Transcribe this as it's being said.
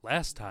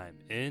Last time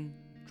in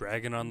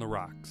Dragon on the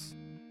Rocks.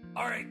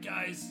 Alright,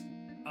 guys.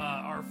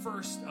 Our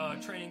first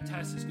training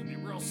test is going to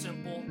be real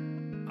simple.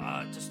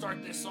 To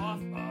start this off,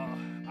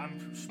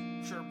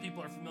 I'm sure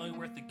people are familiar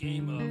with the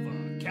game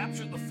of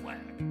Capture the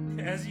Flag.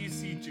 As you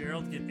see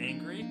Gerald get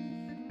angry,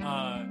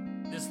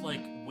 this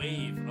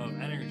wave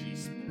of energy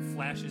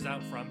flashes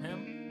out from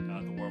him.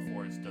 The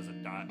Warforged does a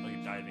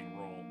diving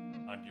roll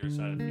onto your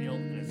side of the field,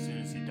 and as soon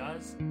as he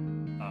does,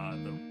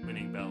 the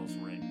winning bells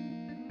ring.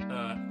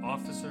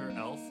 Officer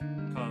Elf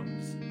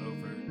comes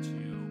over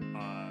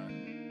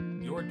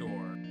to your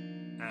door,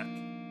 Eck,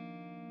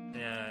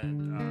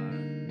 and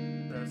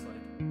there's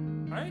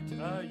alright,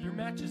 your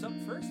match is up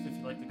first if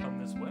you'd like to come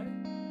this way.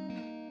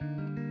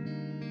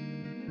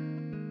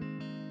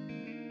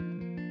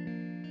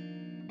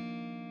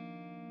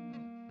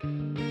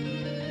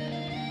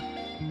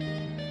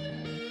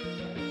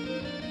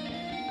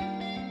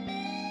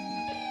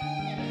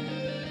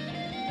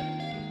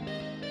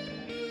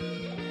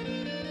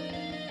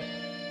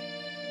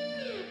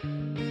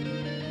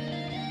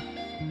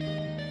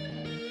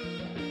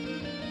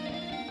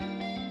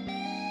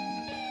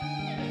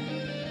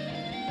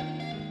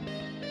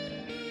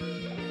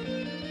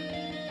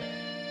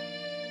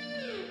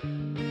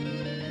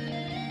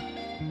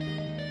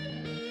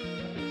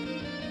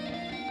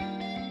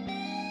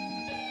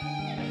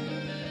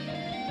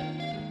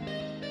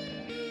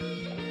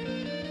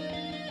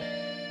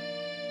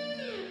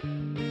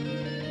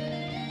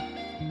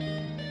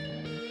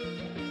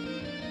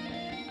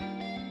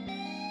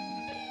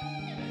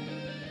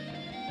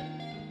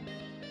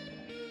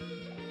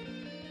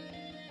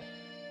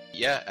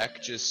 Yeah,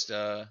 Eck just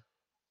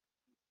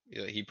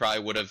he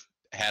probably would have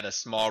had a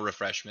small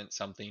refreshment,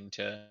 something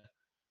to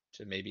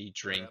maybe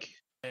drink.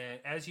 And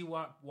as you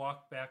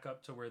walk back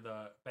up to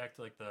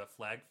the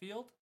flag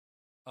field,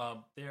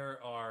 there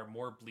are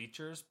more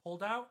bleachers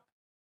pulled out,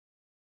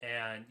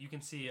 and you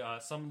can see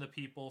some of the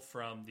people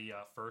from the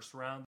first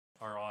round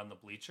are on the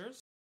bleachers.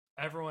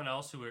 Everyone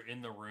else who are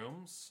in the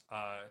rooms,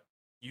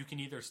 you can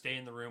either stay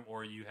in the room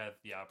or you have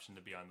the option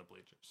to be on the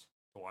bleachers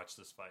to watch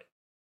this fight.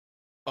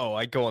 Oh,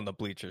 I go on the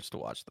bleachers to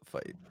watch the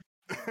fight.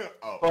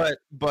 Oh.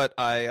 But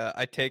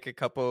I take a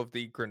couple of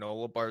the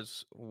granola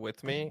bars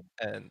with me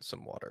and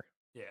some water.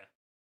 Yeah.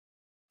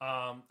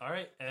 All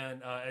right,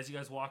 and as you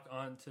guys walk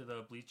onto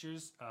the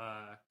bleachers,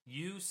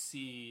 you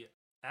see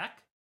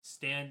Eck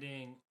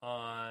standing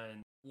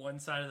on one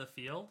side of the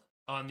field.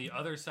 On the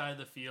other side of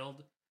the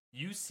field,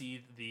 you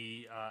see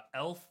the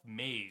elf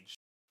mage.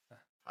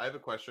 I have a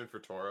question for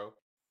Toro.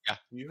 Yeah.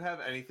 Do you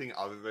have anything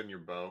other than your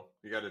bow?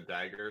 You got a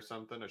dagger or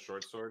something? A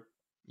short sword?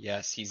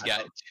 Yes, he's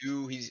got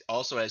two. He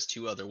also has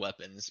two other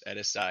weapons at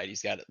his side.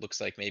 He's got, it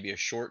looks like, maybe a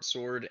short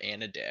sword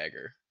and a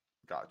dagger.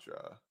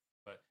 Gotcha.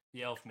 But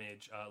the elf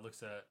mage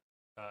looks at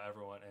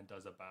everyone and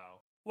does a bow.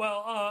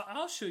 Well,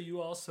 I'll show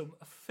you all some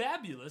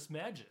fabulous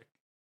magic.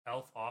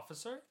 Elf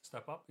officer,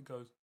 step up and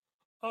goes,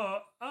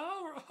 all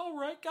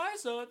right,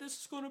 guys,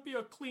 this is going to be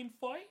a clean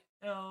fight.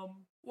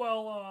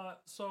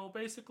 So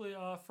basically,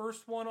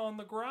 first one on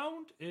the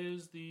ground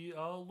is the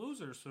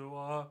loser,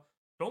 so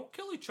don't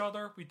kill each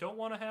other. We don't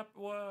want to have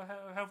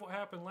what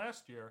happened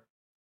last year.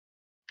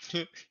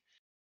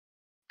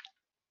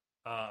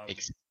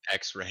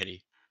 X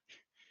ready.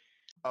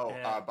 Oh,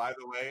 and- by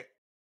the way,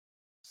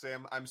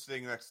 Sam, I'm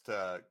sitting next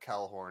to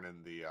Kellhorn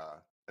in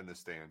the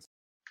stands.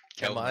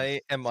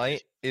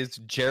 Is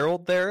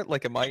Gerald there?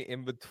 Am I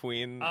in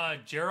between?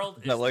 Gerald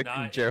is Zelic not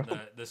and Gerald? in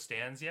the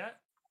stands yet.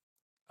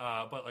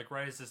 But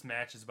right as this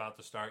match is about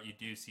to start, you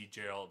do see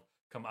Gerald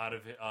come out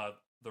of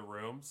the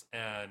rooms,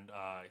 and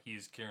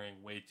he's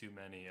carrying way too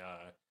many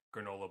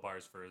granola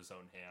bars for his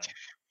own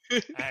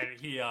hand. And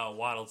he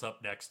waddles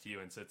up next to you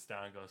and sits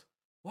down and goes,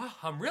 "Wow,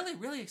 I'm really,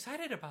 really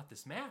excited about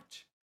this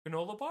match.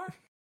 Granola bar?"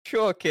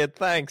 Sure, kid.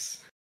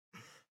 Thanks.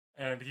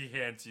 And he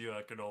hands you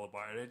a granola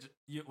bar. And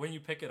when you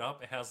pick it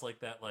up, it has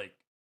that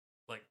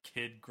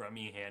kid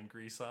grummy hand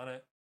grease on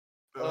it.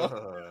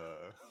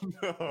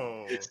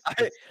 No. It's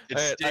I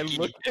sticky.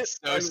 look It's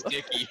so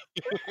sticky.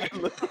 I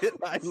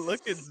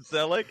look at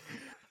Zelic.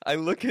 I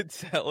look at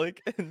Zelic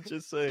and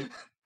just say,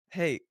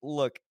 "Hey,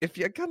 look, if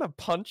you're gonna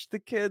punch the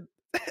kid,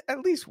 at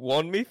least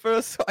warn me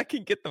first so I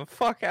can get the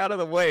fuck out of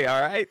the way,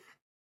 all right?"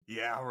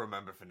 Yeah, I'll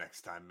remember for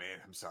next time, man.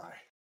 I'm sorry.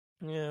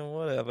 Yeah,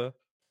 whatever.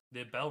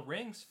 The bell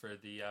rings for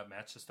the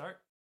match to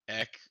start.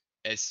 Eck,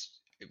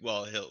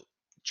 he'll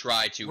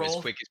try to Roll.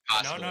 as quick as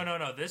possible.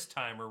 No. This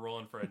time we're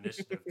rolling for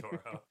initiative,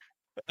 Toro.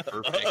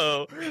 Perfect.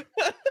 Oh.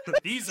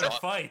 These are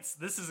fights.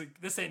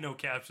 This ain't no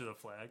capture the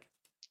flag.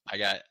 I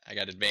got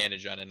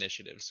advantage on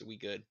initiative, so we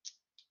good.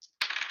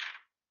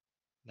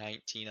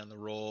 19 on the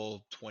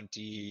roll,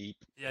 20.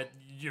 Yeah,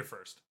 you're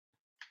first.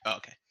 Oh,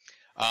 okay.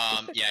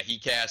 Yeah, he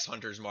casts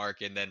Hunter's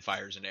Mark and then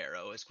fires an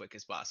arrow as quick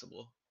as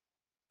possible.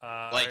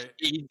 Right.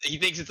 he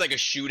thinks it's like a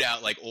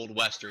shootout, like old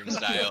Western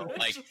style.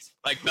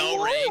 like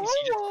bell rings,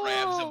 he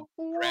just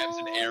grabs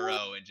an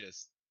arrow and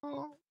just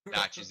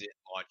notches it,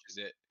 launches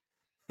it.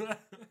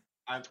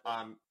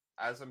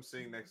 As I'm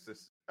sitting next to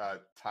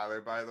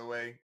Tyler, by the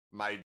way,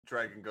 my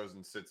dragon goes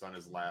and sits on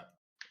his lap.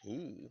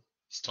 Ooh.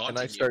 He's taunting And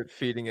I you. start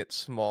feeding it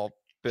small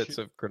bits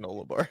of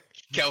granola bar.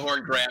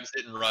 Kellhorn grabs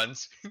it and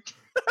runs.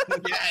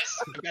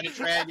 Yes, I got a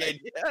dragon.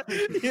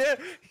 yeah.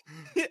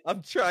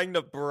 I'm trying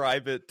to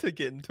bribe it to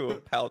get into a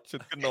pouch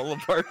with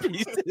granola bar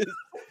pieces.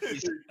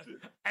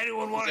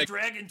 Anyone want like- a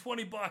dragon?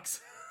 $20.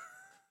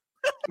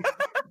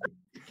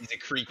 He's a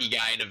creepy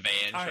guy in a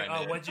van All right,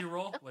 trying to. what'd you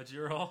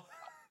roll?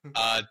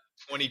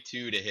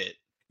 22 to hit.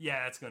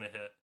 Yeah, it's gonna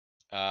hit.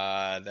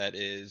 That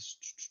is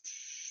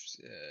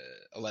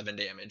 11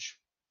 damage.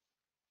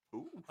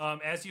 Ooh.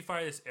 As you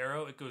fire this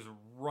arrow, it goes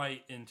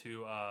right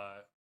into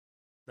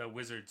the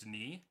wizard's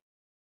knee.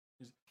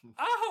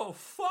 Oh,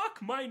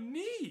 fuck my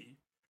knee!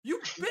 You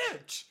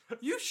bitch!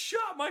 You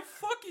shot my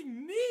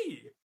fucking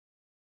knee!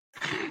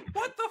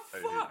 What the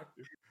fuck?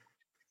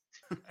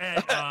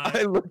 And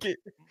I look at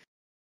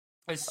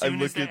as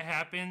soon as that at-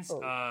 happens,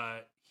 oh.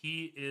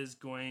 he is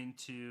going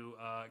to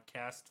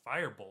cast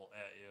Firebolt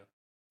at you.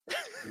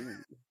 You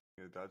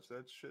gonna dodge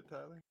that shit,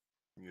 Tyler?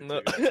 You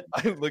no, gonna take it?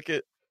 I look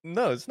at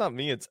no, it's not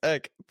me, it's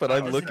Eck. But I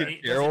Does look an at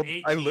eight- does Gerald.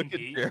 an I 18 look at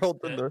hit? Gerald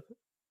and the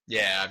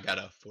Yeah, I've got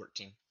a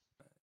 14.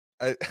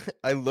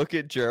 I look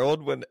at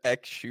Gerald when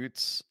Eck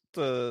shoots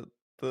the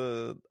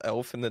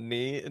elf in the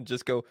knee and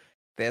just go,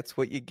 "That's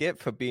what you get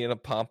for being a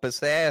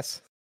pompous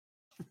ass."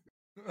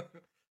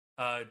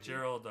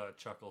 Gerald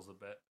chuckles a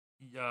bit.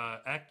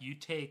 Ek, you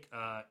take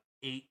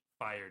 8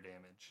 fire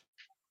damage.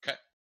 Okay.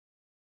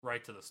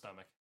 Right to the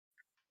stomach.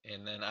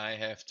 And then I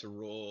have to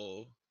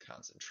roll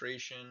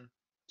concentration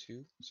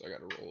 2, so I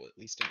got to roll at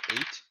least an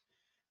 8,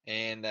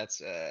 and that's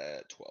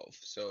 12,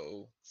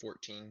 so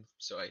 14.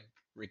 So I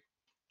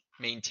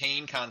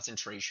maintain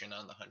concentration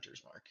on the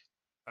hunter's mark.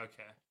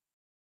 Okay.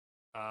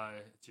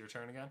 It's your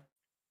turn again.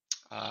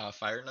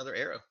 Fire another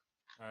arrow.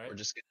 All right. We're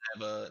just gonna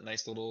have a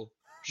nice little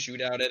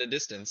shootout at a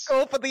distance.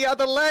 Go for the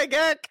other leg,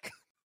 Eck.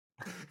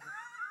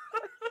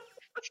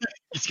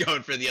 He's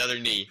going for the other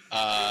knee.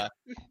 That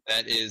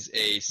is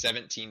a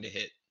 17 to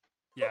hit.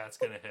 Yeah, it's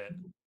gonna hit.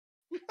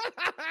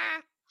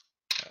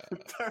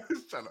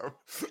 Shut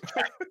up.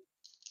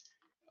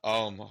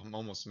 Oh, I'm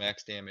almost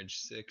max damage.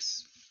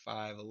 6,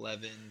 5,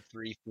 11,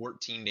 3,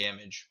 14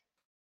 damage.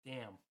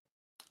 Damn.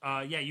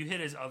 Yeah, you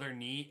hit his other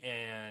knee,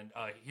 and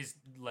his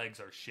legs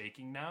are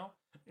shaking now.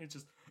 It's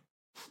just.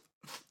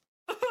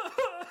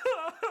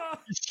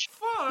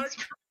 Fuck.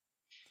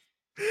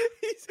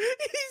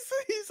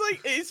 He's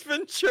like Ace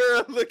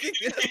Ventura looking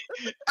at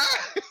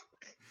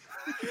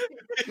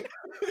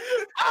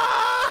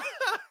ah!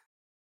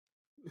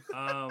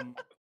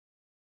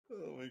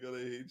 Oh my god,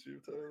 I hate you,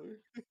 Tyler.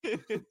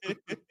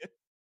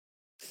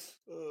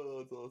 Oh,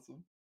 that's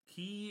awesome.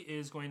 He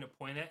is going to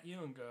point at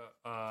you and go,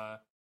 alright,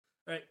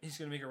 he's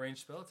going to make a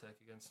ranged spell attack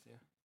against you.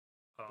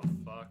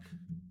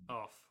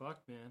 Oh,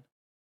 fuck, man.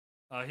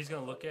 He's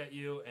going to look at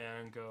you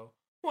and go,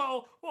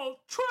 well,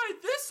 try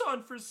this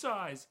on for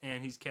size.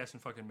 And he's casting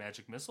fucking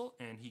magic missile,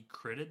 and he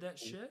critted that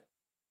shit.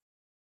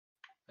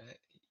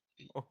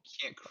 You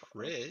can't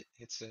crit.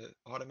 It's an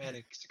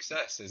automatic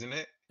success, isn't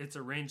it? It's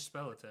a ranged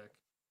spell attack.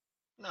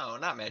 No,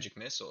 not magic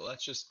missile.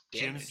 That's just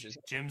damage.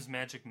 Jim's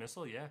magic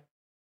missile, yeah.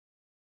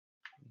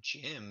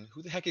 Jim?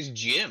 Who the heck is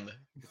Jim?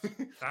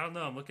 I don't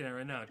know. I'm looking at it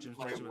right now. Jim's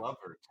My magic missile.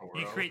 lover, Toro.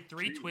 You create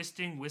 3 Jeez.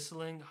 twisting,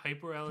 whistling,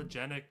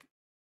 hyperallergenic,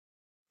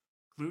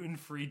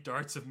 gluten-free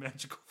darts of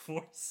magical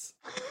force.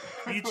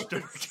 Each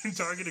dart can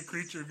target a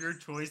creature of your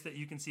choice that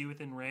you can see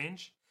within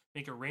range.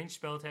 Make a ranged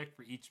spell attack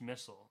for each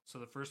missile. So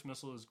the first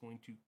missile is going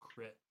to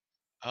crit.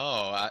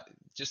 Oh,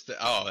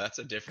 that's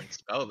a different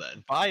spell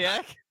then. Bye,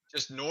 Eck.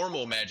 Just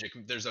normal magic.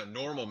 There's a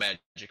normal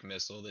magic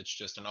missile that's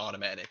just an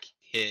automatic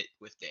hit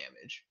with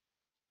damage.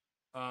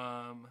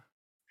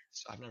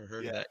 So I've never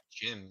heard of that.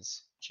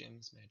 Jim's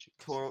magic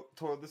missile.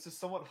 Toro, this is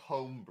somewhat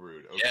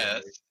homebrewed.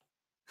 Okay?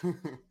 Yeah.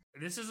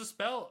 This is a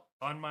spell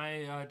on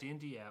my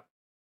D&D app.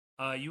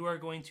 You are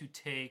going to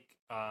take,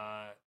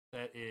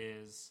 that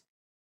is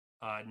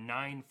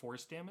 9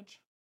 force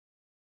damage.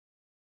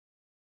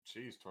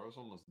 Jeez, Toro's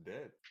almost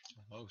dead.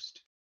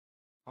 Almost.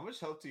 How much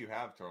health do you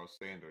have, Toro,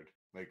 standard?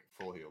 Like,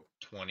 full healed?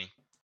 20.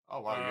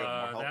 Oh, wow, you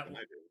have more health than I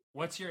do.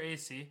 What's your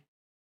AC?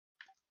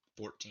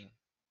 14.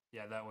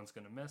 Yeah, that one's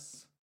going to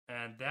miss.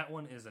 And that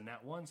one is a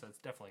nat 1, so it's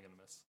definitely going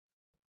to miss.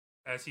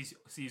 As he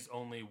sees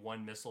only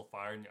 1 missile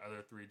fire and the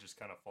other 3 just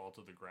kind of fall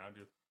to the ground.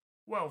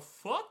 Well,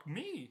 fuck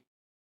me.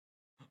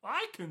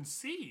 I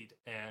concede.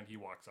 And he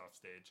walks off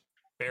stage.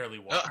 Barely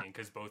walking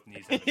because both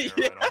knees have an arrow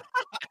in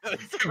them.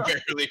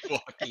 Barely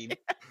walking.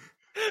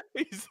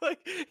 He's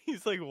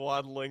like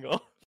waddling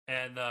off.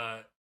 And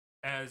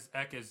as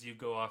you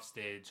go off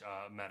stage,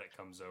 medic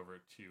comes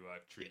over to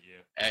treat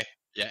you.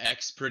 Yeah,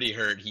 X pretty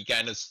hurt. He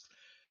kind of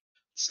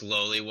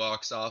slowly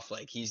walks off,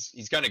 like he's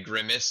kind of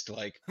grimaced,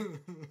 like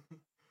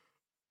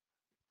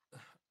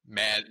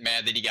mad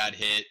that he got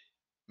hit.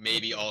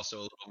 Maybe also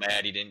a little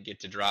mad he didn't get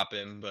to drop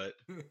him, but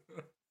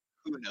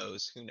who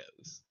knows?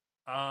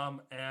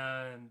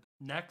 And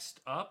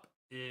next up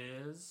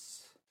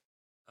is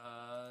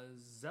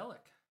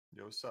Zelic.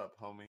 Yo, what's up,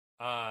 homie?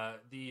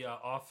 The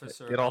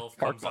officer Get off elf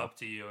Park comes Mall. up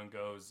to you and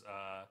goes,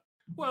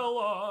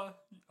 Well,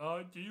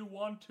 do you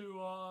want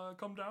to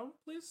come down,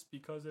 please?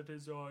 Because it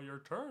is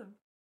your turn.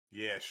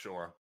 Yeah,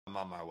 sure. I'm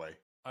on my way.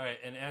 All right,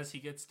 and as he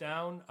gets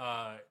down,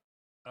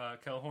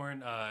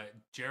 Kellhorn,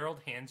 Gerald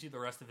hands you the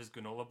rest of his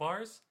granola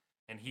bars,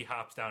 and he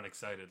hops down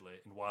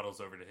excitedly and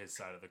waddles over to his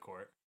side of the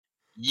court.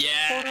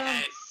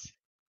 Yes.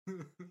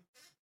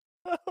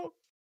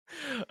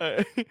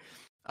 I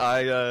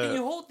Can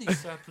you hold these,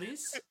 sir,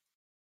 please?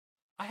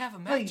 I have a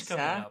match Please,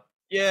 coming sir. up.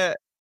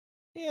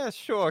 yeah,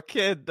 sure,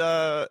 kid.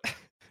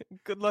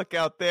 Good luck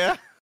out there.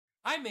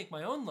 I make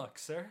my own luck,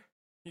 sir.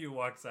 He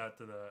walks out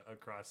to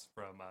across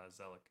from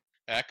Zelic.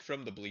 Ack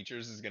from the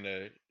bleachers is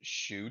gonna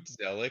shoot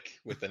Zelic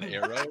with an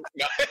arrow.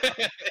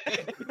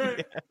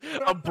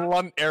 A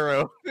blunt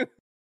arrow.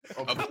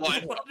 a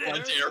blunt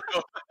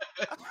arrow.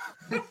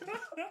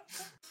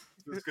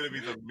 It's gonna be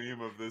the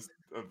meme of this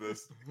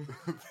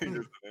thing,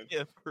 isn't it?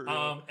 Yeah, for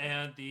real.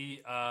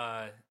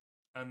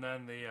 And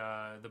then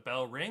the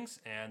bell rings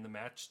and the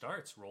match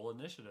starts. Roll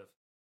initiative.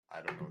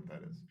 I don't know what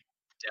that is.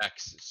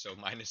 Dex, so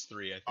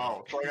 -3, I think.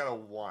 Oh, so I got a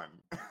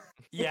 1.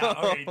 Yeah,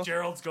 okay,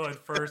 Gerald's going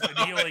first, and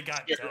he only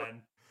got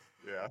 10.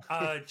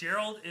 Yeah.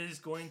 Gerald is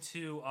going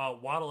to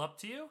waddle up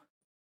to you,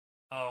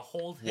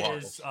 hold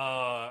his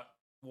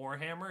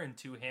warhammer in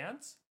 2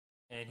 hands,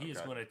 and he is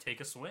going to take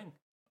a swing.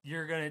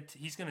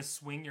 He's gonna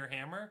swing your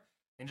hammer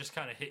and just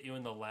kind of hit you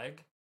in the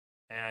leg,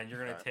 and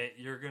you're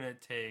gonna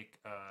take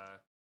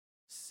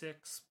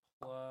 6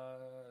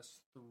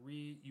 plus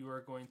 3. You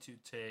are going to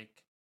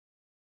take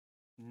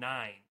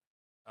 9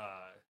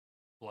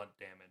 blunt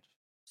damage.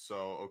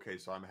 So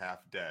I'm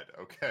half dead.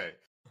 Okay.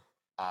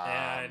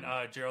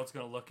 And Gerald's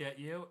gonna look at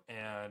you,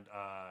 and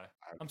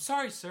I'm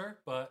sorry,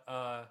 sir, but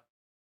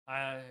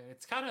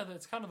it's kind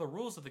of the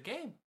rules of the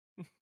game.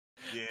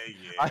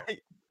 Yeah.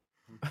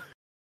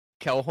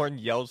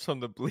 Kellhorn yells from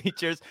the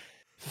bleachers,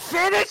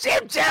 "Finish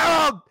him,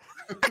 Gerald!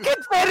 I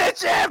can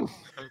finish him!"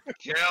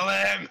 Kill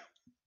him!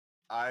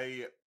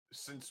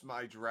 Since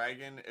my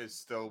dragon is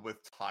still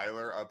with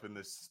Tyler up in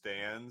the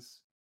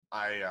stands,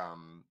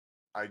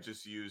 I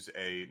just use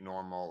a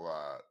normal.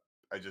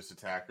 I just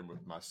attack him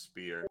with my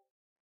spear.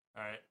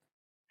 All right.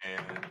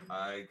 And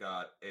I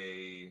got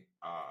a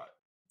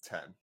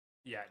 10.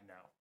 Yeah,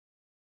 no.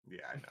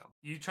 Yeah, I know.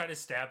 You try to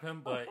stab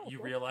him, but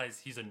you realize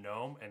he's a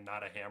gnome and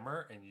not a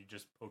hammer, and you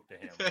just poke the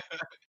hammer.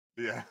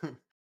 Yeah,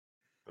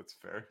 that's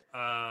fair.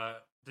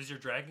 Does your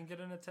dragon get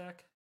an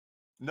attack?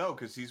 No,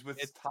 because he's with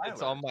Tyler.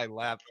 It's on my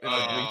lap in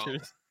the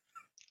bleachers.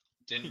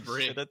 Didn't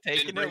bring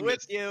it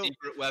with you.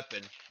 Secret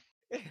weapon.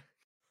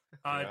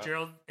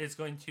 Gerald is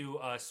going to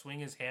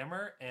swing his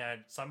hammer,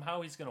 and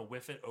somehow he's going to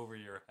whiff it over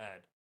your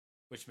head,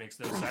 which makes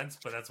no sense,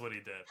 but that's what he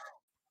did.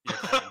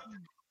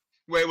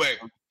 Wait.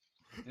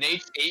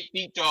 Nate's 8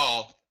 feet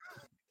tall.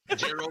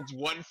 Gerald's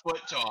 1 foot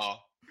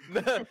tall.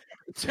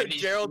 So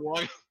Gerald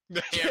swung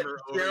the hammer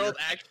over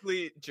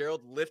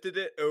Gerald lifted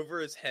it over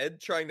his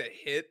head, trying to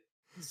hit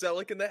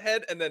Zelic in the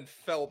head, and then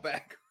fell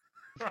back.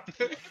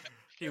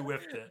 He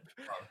whiffed it.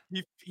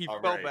 He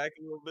fell back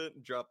a little bit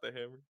and dropped the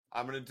hammer.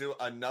 I'm gonna do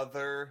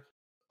another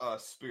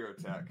spear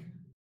attack.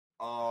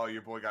 Oh,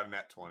 your boy got a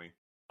nat 20.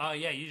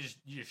 Yeah, you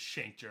just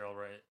shanked Gerald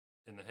right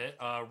in the hit.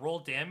 Roll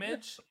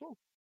damage.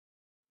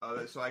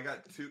 So I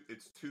got 2.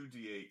 It's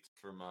 2d8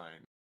 for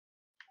mine.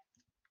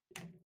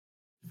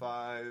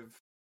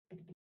 5,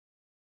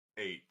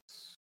 8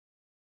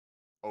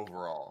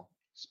 overall.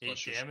 8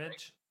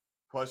 damage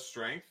plus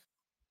strength.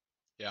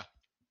 Yeah.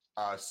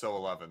 So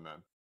 11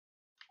 then.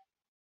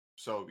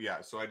 So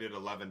yeah, so I did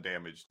 11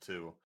 damage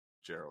to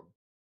Gerald.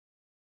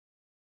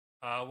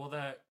 Well,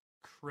 that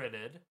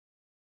critted.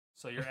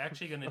 So you're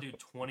actually going to do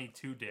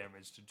 22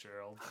 damage to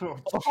Gerald.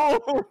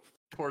 Oh,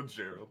 poor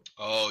Gerald.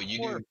 Oh,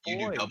 you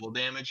do double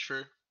damage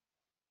for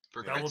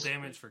double crits?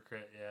 damage for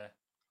crit, yeah.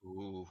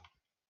 Ooh.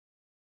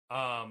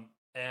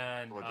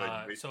 And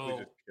so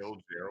just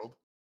killed Gerald.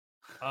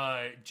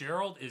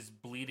 Gerald is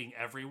bleeding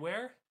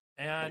everywhere,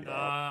 and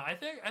I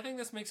think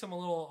this makes him a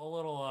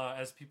little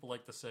as people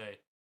like to say,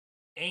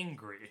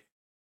 angry.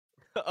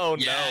 Oh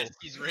yes, no!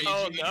 He's raging.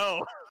 Oh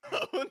no!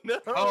 Oh no!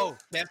 Oh,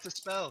 that's a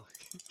spell.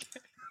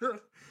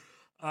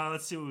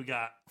 Let's see what we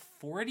got.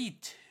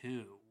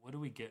 42. What do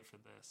we get for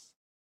this?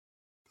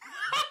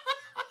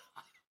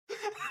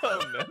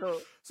 Oh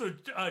no! So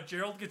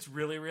Gerald gets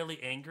really,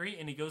 really angry,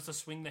 and he goes to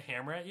swing the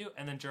hammer at you,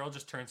 and then Gerald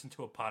just turns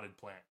into a potted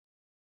plant.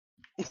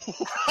 And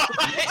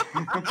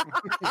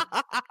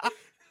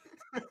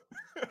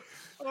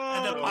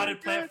the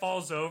potted plant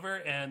falls over,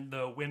 and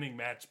the winning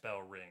match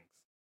bell rings.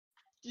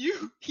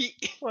 You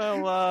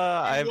won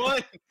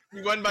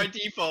by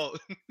default.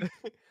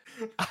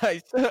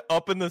 I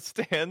up in the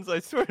stands. I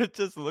sort of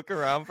just look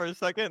around for a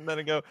second, and then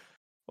I go,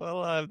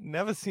 "Well, I've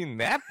never seen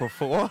that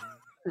before."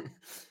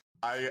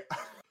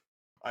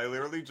 I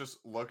literally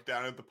just look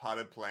down at the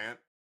potted plant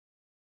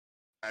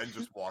and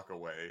just walk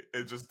away.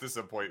 It's just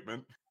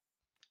disappointment.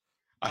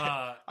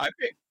 I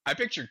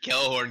pictured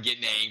Kellhorn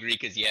getting angry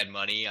because he had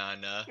money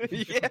on.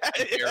 Yeah,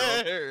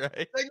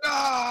 right. Like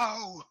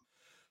no.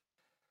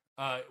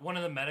 One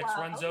of the medics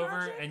runs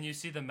over, and you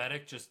see the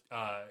medic just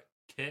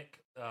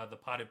kick the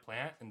potted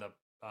plant, and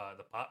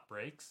the pot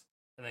breaks,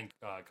 and then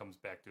comes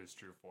back to his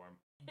true form.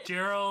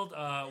 Gerald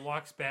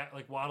walks back,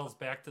 like waddles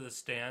back to the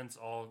stands,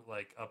 all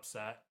like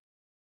upset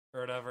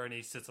or whatever, and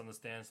he sits on the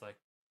stands like,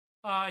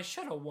 I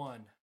should have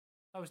won.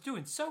 I was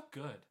doing so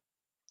good.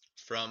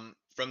 From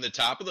the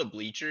top of the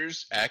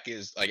bleachers, Eck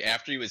is like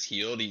after he was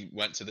healed, he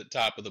went to the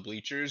top of the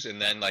bleachers,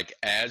 and then like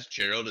as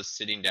Gerald is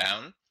sitting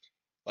down,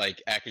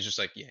 like Eck is just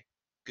like, yeah,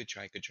 good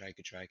try, good try,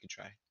 good try, good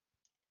try.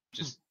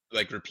 Just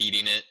like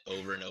repeating it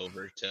over and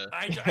over to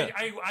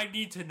I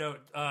need to note,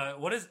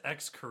 what is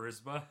X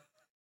charisma?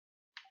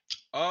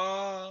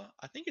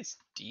 I think it's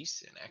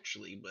decent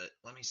actually, but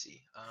let me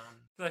see.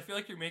 I feel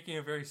like you're making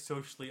a very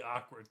socially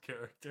awkward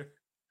character.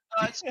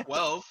 It's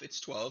 12.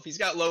 It's 12. He's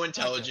got low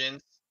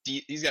intelligence.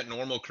 Okay. He's got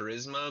normal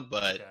charisma,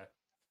 but okay.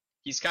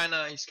 he's kind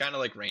of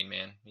like Rain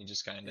Man. He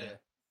just kind of. Yeah.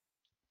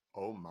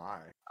 Oh my!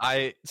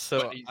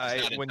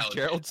 When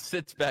Gerald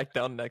sits back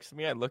down next to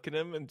me, I look at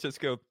him and just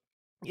go,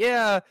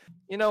 "Yeah,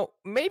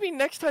 maybe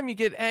next time you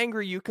get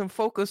angry, you can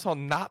focus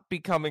on not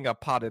becoming a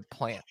potted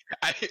plant."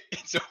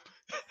 So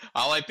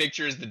all I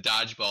picture is the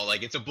dodgeball.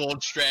 Like it's a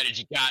bold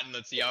strategy, Cotton.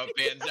 Let's see how it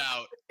pans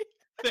out.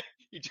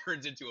 He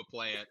turns into a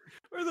plant.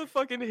 Or the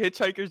fucking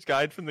Hitchhiker's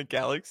Guide from the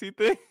Galaxy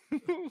thing.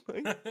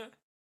 Like,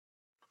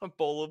 a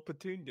bowl of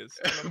petunias.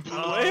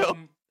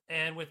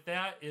 And with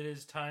that, it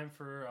is time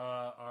for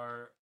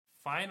our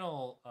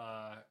final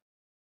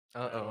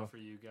battle for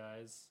you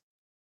guys.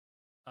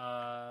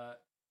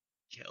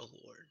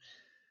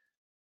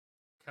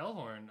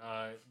 Kellhorn.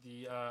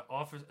 The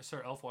officer,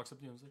 Sir Elf, walks up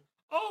to you and says,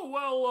 "Oh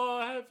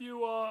well, have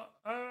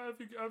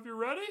you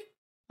ready?"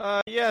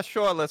 Yeah,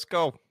 sure. Let's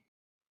go.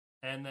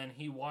 And then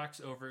he walks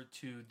over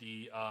to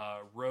the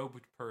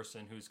robed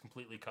person who's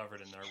completely covered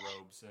in their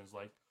robes and is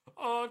like,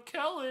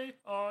 Kelly,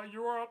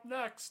 you are up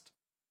next.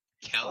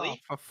 Kelly? Oh,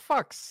 for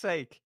fuck's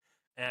sake.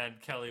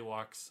 And Kelly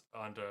walks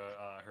onto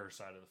her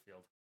side of the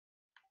field.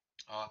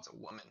 Oh, it's a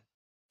woman.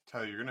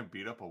 Tyler, you're going to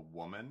beat up a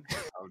woman?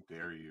 How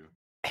dare you?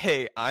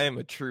 Hey, I am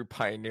a true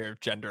pioneer of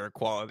gender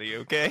equality,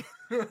 okay?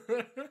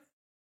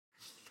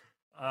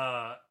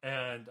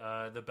 And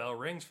the bell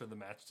rings for the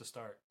match to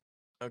start.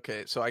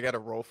 Okay, so I got to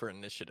roll for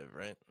initiative,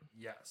 right?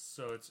 Yes,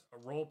 so it's a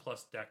roll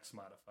plus dex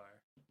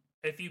modifier.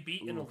 If you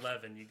beat an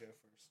 11, you go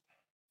first.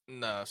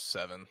 No,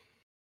 7. Go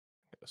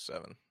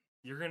 7.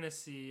 You're going to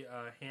see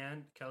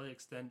Kelly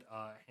extend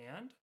a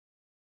hand,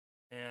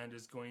 and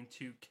is going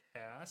to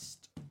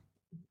cast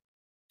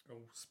a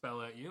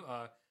spell at you.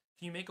 Can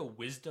you make a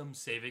wisdom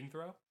saving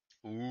throw?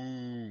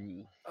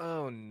 Ooh.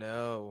 Oh,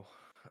 no.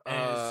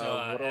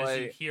 As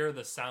you hear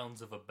the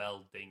sounds of a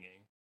bell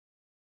dinging.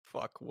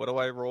 Fuck, what do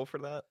I roll for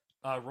that?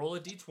 Roll a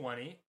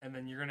d20, and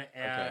then you're going to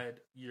add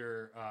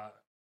your...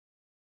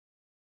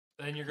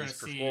 then you're going to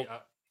see...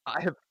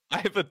 I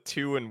have a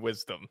 2 in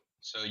wisdom.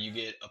 So you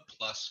get a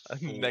plus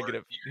 4.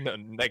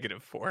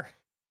 Negative 4.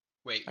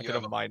 Wait, I could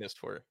have minus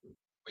 4.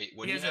 Wait,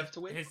 what do you have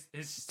to win?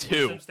 His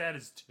 2. wisdom stat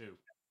is 2.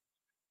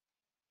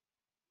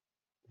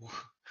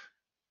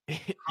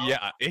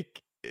 Yeah,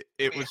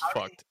 it was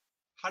fucked.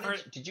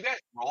 Did you guys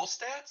roll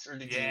stats, or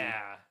did you?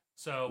 Yeah.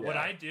 So what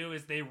I do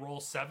is they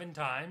roll 7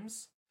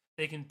 times.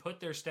 They can put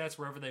their stats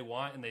wherever they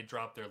want, and they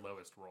drop their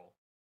lowest roll.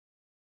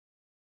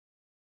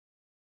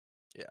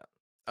 Yeah.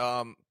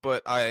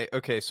 But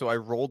so I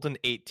rolled an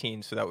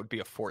 18, so that would be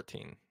a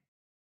 14.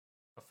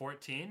 A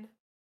 14?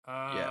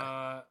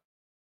 Yeah.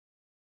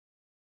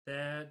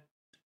 That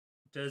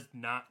does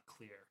not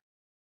clear.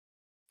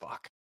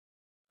 Fuck.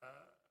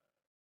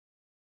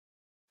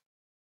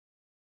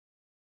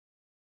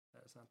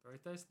 That's not the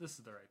right dice. This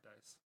is the right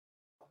dice.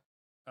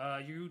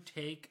 You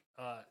take,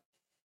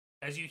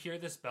 as you hear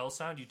this bell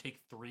sound, you take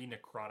 3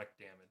 necrotic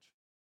damage.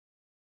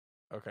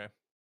 Okay.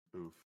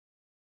 Oof.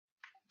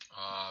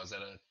 Is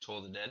that a Toll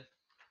of the Dead?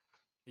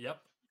 Yep.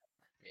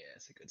 Yeah,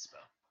 it's a good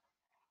spell.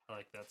 I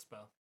like that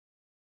spell.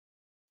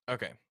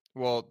 Okay.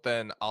 Well,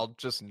 then I'll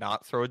just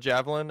not throw a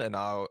javelin, and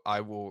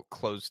I will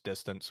close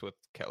distance with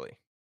Kelly.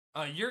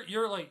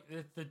 You're like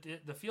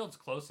the field's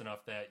close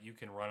enough that you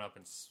can run up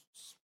and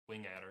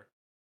swing at her.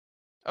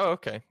 Oh,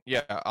 okay.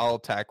 Yeah, I'll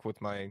attack with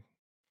my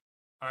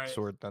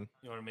sword then.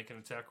 You want to make an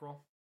attack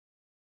roll?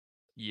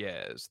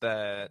 Yeah, is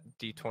that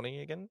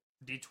D20 again?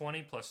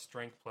 D20 plus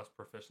strength plus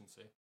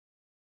proficiency.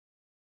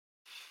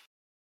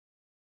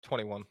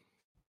 21.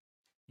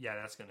 Yeah,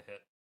 that's gonna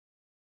hit.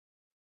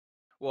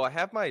 Well, I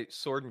have my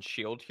sword and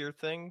shield here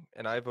thing,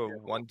 and I have a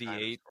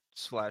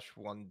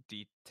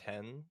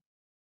 1d8/1d10.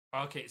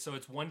 Okay, so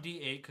it's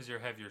 1d8 because you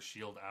have your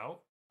shield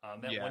out.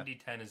 That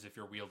 1d10 is if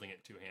you're wielding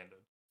it two-handed.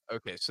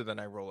 Okay, so then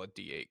I roll a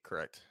d8,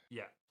 correct?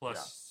 Yeah,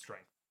 plus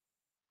strength.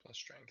 Plus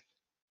strength.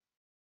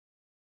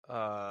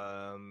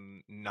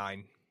 9.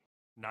 9?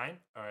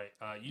 All right.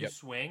 You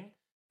swing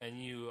and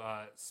you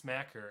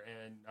smack her,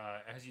 and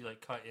as you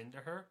cut into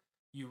her,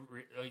 you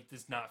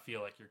does not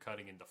feel like you're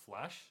cutting into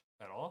flesh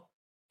at all.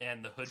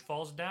 And the hood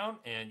falls down,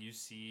 and you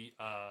see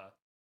a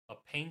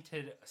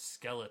painted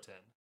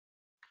skeleton.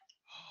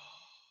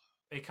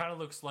 It kind of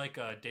looks like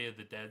a Day of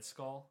the Dead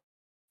skull.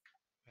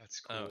 That's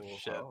cool. Oh,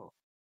 shit.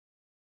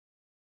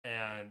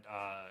 And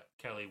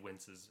Kelly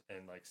winces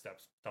and like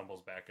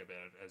stumbles back a bit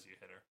as you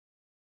hit her.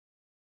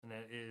 And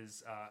that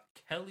is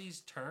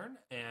Kelly's turn,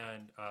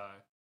 and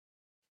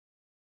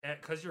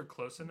because you're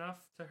close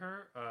enough to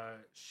her,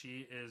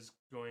 she is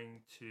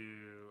going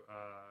to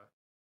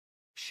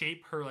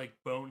shape her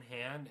like bone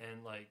hand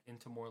and like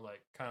into more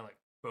like kind of like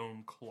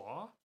bone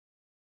claw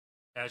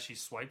as she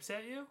swipes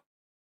at you.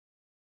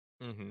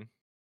 Mm-hmm.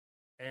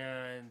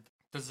 And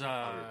does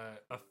a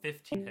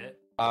 15 hit?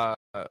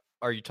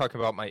 Are you talking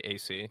about my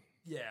AC?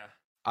 Yeah.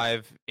 I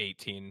have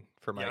 18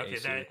 for my Okay,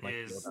 AC. with my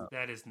shield out.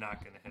 that is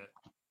not going to hit.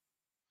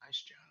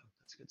 Nice job.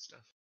 That's good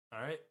stuff.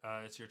 All right,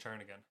 it's your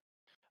turn again.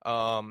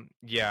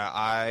 Yeah,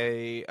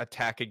 I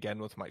attack again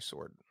with my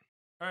sword.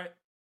 All right.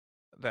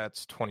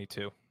 That's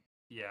 22.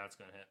 Yeah, it's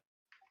going to hit.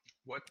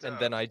 What? And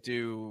then I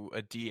do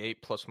a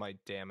D8 plus my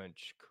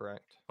damage,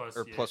 correct?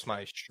 Plus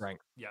my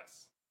strength.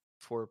 Yes.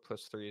 4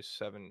 plus 3 is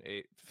 7,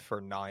 8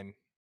 for 9.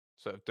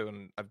 So I've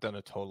done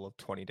a total of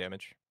 20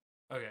 damage.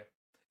 Okay.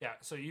 Yeah,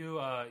 so you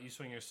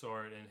swing your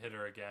sword and hit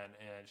her again,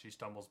 and she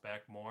stumbles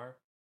back more.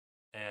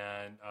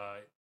 And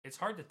it's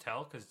hard to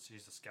tell because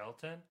she's a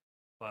skeleton,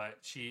 but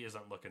she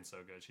isn't looking so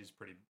good. She's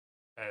pretty...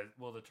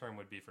 well, the term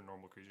would be for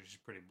normal creatures, she's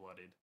pretty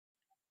bloodied.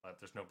 But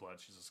there's no blood,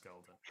 she's a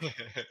skeleton.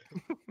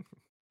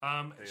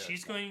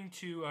 She's going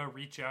to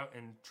reach out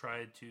and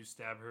try to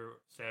stab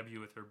you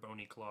with her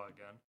bony claw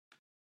again.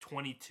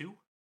 22.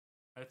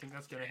 I think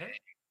that's gonna hit.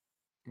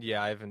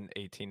 Yeah, I have an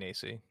 18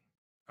 AC.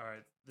 All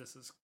right, this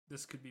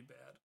could be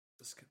bad.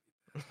 This could be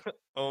bad.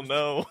 Oh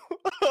no!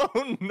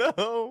 Oh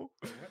no!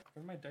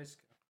 Where'd my dice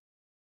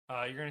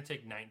go? You're gonna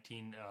take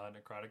 19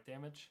 necrotic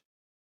damage.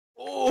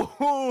 Oh!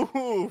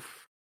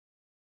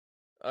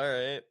 All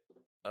right.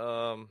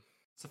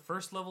 It's a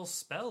first level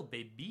spell,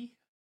 baby.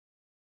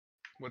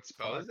 What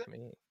spell is it?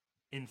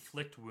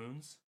 Inflict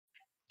wounds.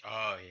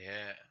 Oh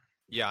yeah.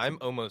 Yeah, I'm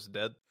almost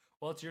dead.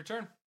 Well, it's your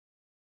turn.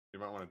 You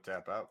might want to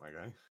tap out, my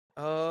guy.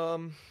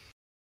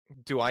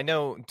 Do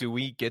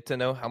we get to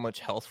know how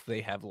much health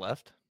they have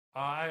left?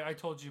 I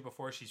told you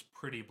before she's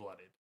pretty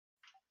blooded.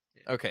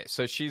 Yeah. Okay,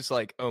 so she's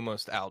like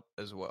almost out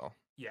as well.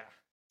 Yeah.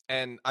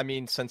 And I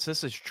mean, since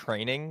this is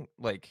training,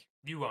 like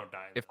you won't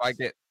die. If I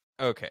get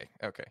okay.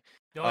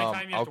 The only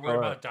time you have to worry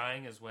about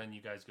dying is when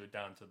you guys go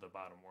down to the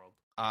bottom world.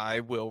 I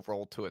will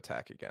roll to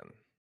attack again.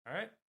 All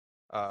right.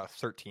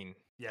 13.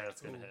 Yeah,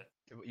 that's gonna hit.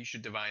 You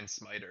should divine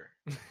smiter.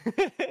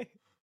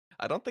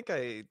 I don't think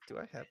I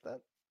have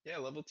that. Yeah,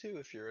 level 2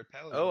 if you're a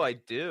paladin. Oh, I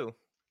do.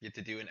 You get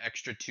to do an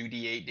extra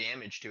 2d8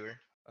 damage to her.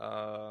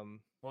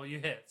 Well, you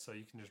hit, so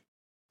you can just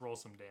roll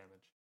some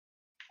damage.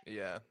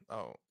 Yeah.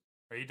 Oh.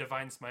 Are you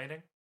divine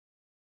smiting?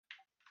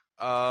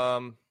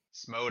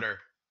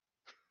 Smoter.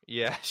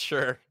 Yeah,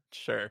 sure.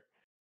 All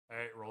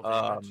right, roll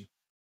damage.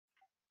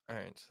 All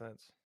right, so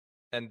that's.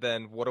 And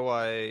then what do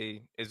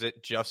is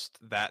it just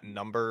that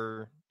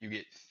number? You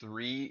get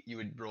 3, you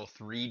would roll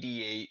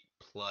 3d8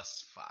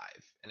 plus 5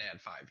 and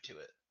add 5 to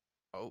it.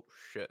 Oh,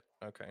 shit.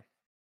 Okay.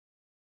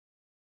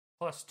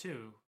 Plus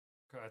 2,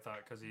 I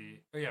thought, because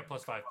he... Oh, yeah,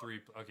 plus 5, 3.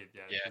 Okay,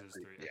 yeah, because it's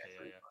 3. Okay,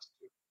 yeah.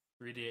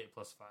 3d8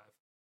 plus 5.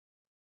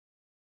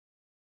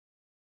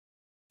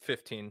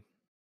 15.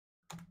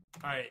 All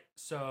right,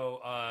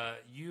 so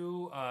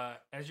you,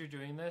 as you're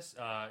doing this,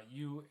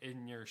 you,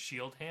 in your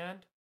shield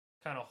hand,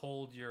 kind of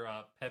hold your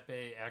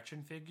Pepe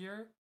action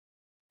figure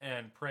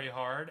and pray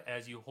hard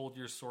as you hold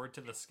your sword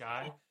to the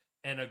sky,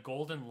 and a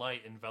golden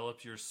light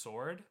envelops your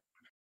sword,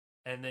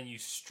 and then you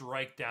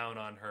strike down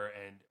on her,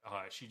 and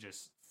she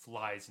just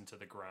flies into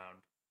the ground,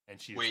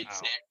 and she's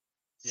out.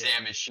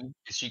 Sam, is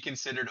she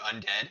considered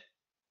undead?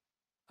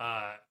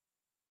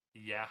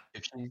 Yeah.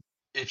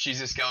 If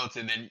she's a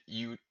skeleton, then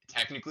you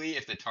technically,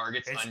 if the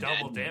target's it's undead,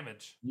 double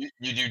damage. You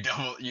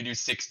do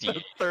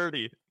 60.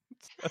 30.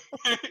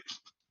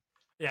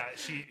 Yeah,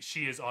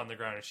 she is on the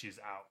ground and she's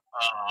out.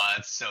 Oh,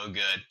 that's so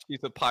good.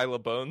 She's a pile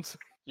of bones.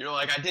 You're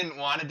like, I didn't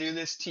want to do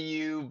this to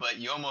you, but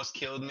you almost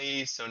killed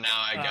me, so now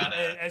I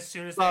gotta... As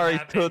soon as that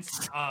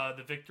happens,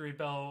 the victory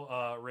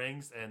bell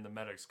rings and the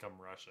medics come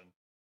rushing.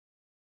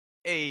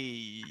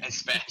 Hey.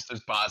 As fast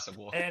as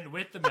possible. And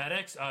with the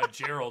medics,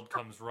 Gerald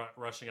comes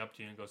rushing up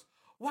to you and goes,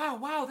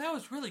 Wow, that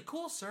was really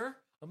cool, sir.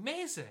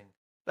 Amazing.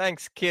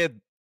 Thanks,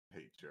 kid.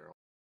 Hey, Gerald.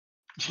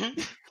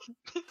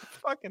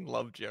 Fucking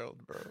love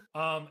Gerald, bro.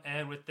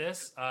 And with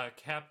this,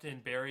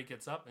 Captain Barry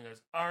gets up and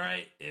goes, all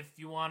right, if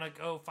you want to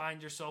go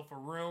find yourself a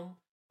room,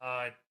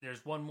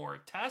 there's one more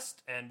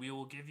test, and we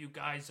will give you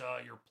guys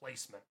your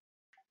placement.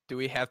 Do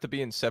we have to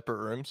be in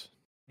separate rooms?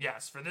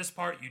 Yes, for this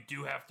part, you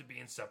do have to be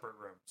in separate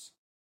rooms.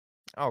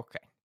 Okay.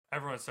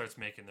 Everyone starts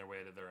making their way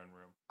to their own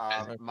room.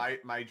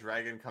 My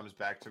dragon comes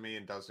back to me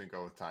and doesn't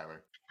go with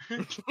Tyler.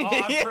 I'm pretty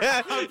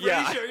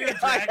sure your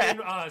dragon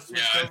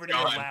switched over to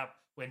your lap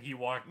when he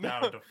walked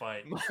down to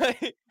fight.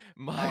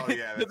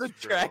 The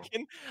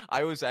dragon,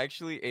 I was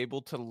actually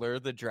able to lure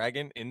the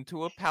dragon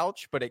into a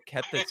pouch, but it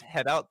kept its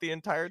head out the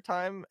entire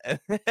time, and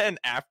then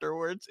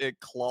afterwards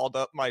it clawed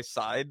up my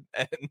side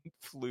and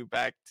flew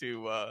back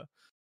to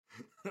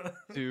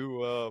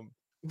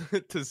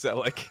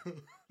Zelic.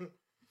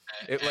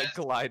 It like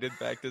glided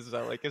back to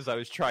Zelic as I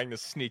was trying to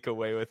sneak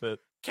away with it.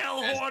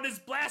 Kellhorn is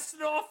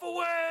blasting off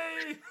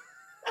away!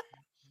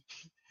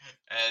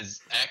 As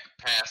Eck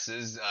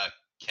passes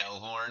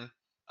Kellhorn,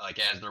 like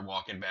as they're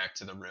walking back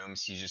to the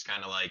rooms, he's just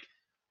kind of like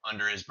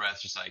under his breath,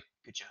 just like,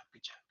 good job,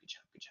 good job, good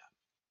job, good job.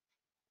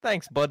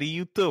 Thanks, buddy.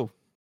 You too.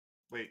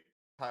 Wait,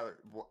 Tyler,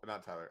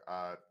 not Tyler.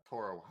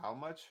 Toro, how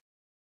much?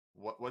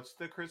 What's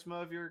the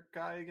charisma of your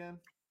guy again?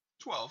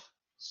 12.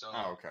 So.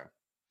 Oh, okay.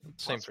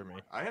 Same for me.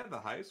 I had the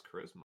highest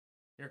charisma.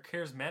 You're a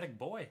charismatic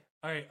boy.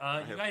 All right,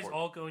 you have guys 4.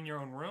 all go in your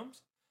own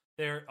rooms.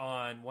 There,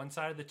 on one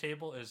side of the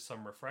table is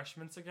some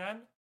refreshments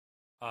again.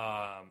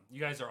 You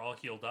guys are all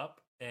healed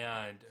up,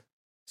 and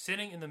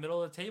sitting in the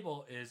middle of the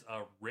table is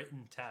a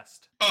written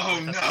test. Oh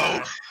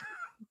no!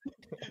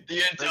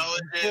 The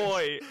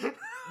intelligence.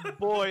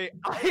 Boy,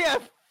 I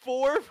have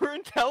 4 for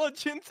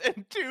intelligence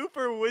and 2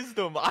 for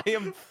wisdom. I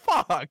am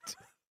fucked.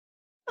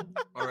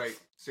 All right,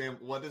 Sam,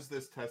 what does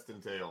this test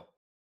entail?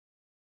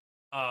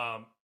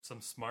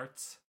 Some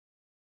smarts.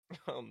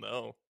 Oh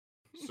no.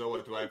 So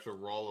what, do I have to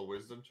roll a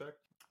wisdom check?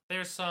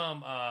 There's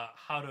some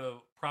how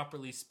to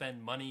properly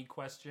spend money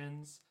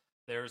questions.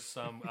 There's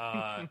some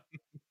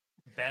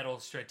battle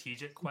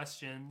strategic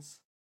questions.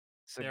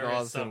 There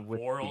is some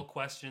oral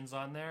questions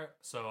on there.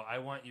 So I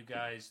want you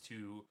guys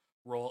to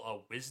roll a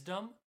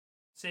wisdom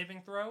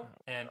saving throw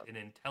and an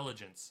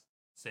intelligence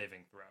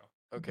saving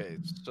throw. Okay,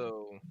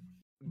 so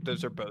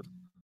those are both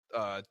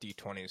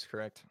D20s,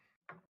 correct?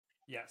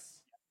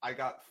 Yes. I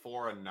got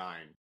 4 and 9.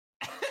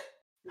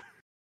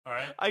 All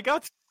right. I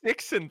got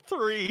 6 and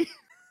 3.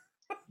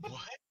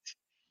 What?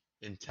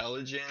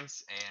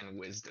 Intelligence and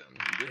wisdom.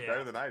 You did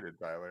better than I did,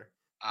 Tyler.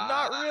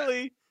 Not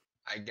really.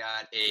 I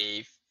got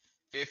a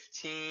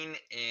 15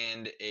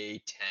 and a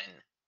 10.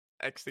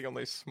 X the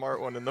only smart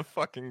one in the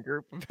fucking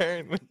group,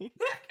 apparently.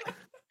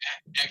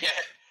 Okay.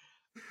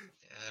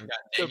 I've got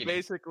So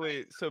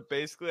negative.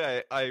 basically,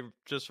 I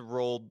just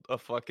rolled a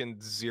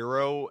fucking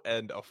 0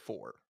 and a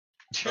 4.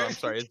 Oh, I'm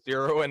sorry, a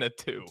 0 and a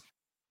 2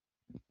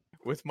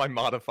 with my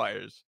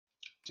modifiers.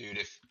 Dude,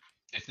 if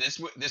this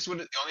would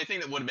the only thing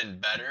that would have been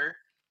better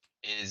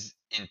is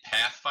in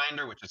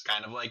Pathfinder, which is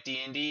kind of like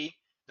D&D.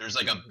 There's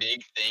like a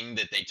big thing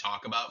that they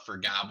talk about for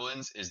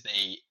goblins is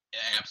they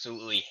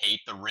absolutely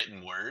hate the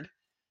written word,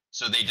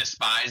 so they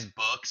despise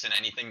books and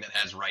anything that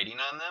has writing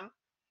on them.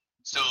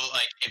 So,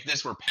 like, if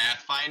this were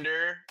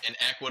Pathfinder and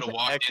Eck would have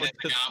walked in at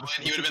the goblin,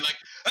 he would have been like,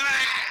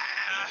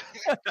 ah!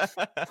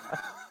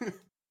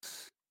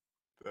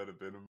 That'd have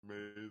been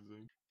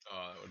amazing.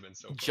 Oh, that would have been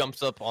so funny.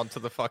 Jumps up onto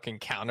the fucking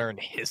counter and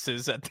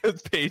hisses at the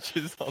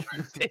pages on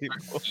the table.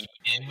 Eating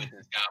it with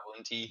his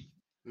goblin teeth.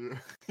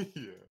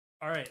 Yeah.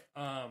 All right.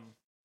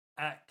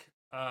 Eck.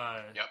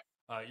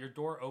 Yep. Your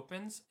door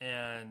opens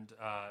and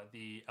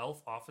the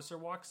elf officer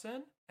walks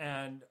in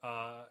and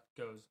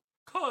goes,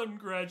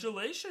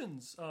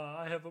 "Congratulations!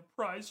 I have a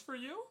prize for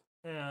you."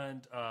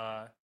 And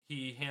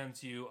he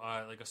hands you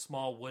like a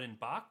small wooden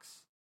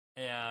box,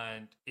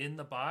 and in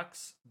the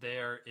box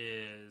there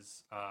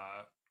is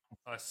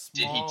a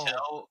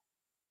small.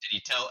 Did he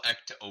tell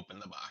Eck to open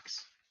the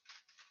box?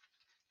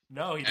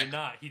 No, he did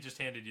not. He just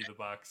handed you the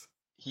box.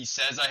 He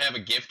says, "I have a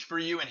gift for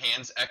you," and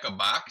hands Eck a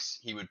box.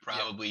 He would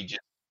probably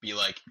just be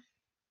like,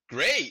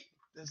 "Great,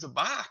 there's a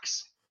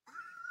box."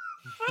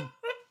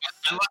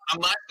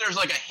 Unless there's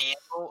like a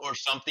handle or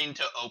something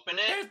to open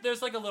it.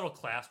 There's like a little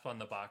clasp on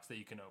the box that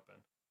you can open.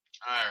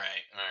 All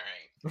right.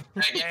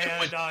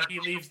 And he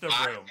leaves the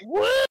room.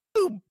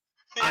 Woo!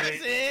 Alright.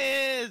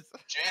 Boxes!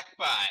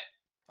 Jackpot.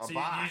 So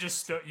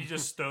you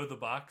just stow the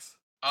box.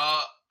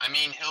 I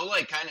mean, he'll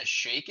like kind of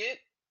shake it.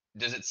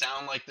 Does it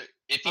sound like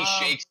if he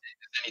shakes it?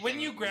 Does When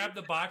anything you move? grab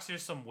the box,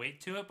 there's some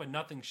weight to it, but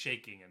nothing's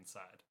shaking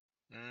inside.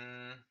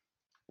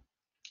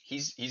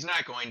 He's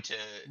not going to.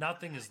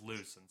 Nothing is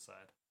loose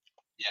inside.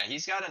 Yeah,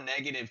 he's got a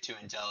negative to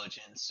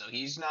intelligence, so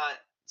he's not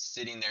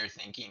sitting there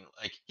thinking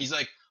like he's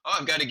like, "Oh,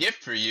 I've got a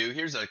gift for you.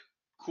 Here's a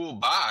cool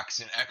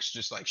box," and X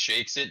just like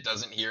shakes it,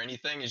 doesn't hear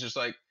anything. He's just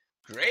like,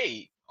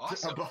 "Great,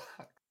 awesome,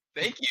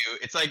 thank you."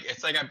 It's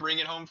like I bring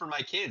it home for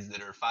my kids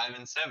that are 5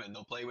 and 7.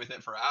 They'll play with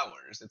it for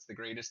hours. It's the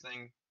greatest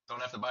thing.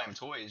 Don't have to buy them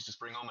toys. Just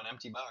bring home an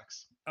empty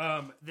box.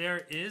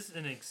 There is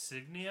an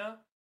insignia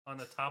on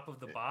the top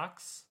of the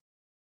box.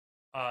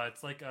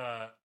 It's like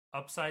a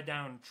upside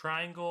down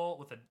triangle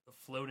with a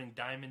floating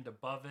diamond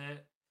above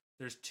it.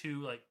 There's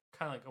 2 like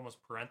kind of like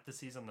almost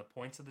parentheses on the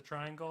points of the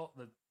triangle,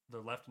 the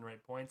left and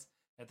right points.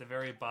 At the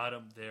very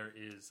bottom there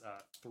is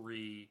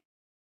 3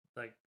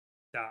 like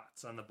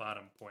dots on the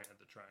bottom point of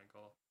the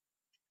triangle.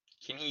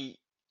 Can he?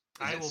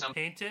 I will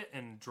paint it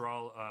and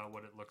draw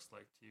what it looks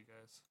like to you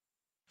guys.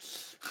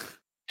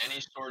 Any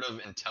sort of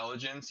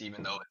intelligence,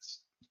 even though it's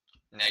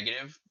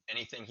negative?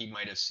 Anything he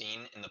might have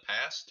seen in the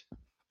past?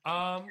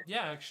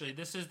 Yeah, actually,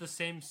 this is the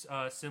same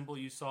symbol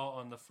you saw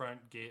on the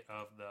front gate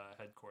of the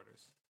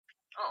headquarters.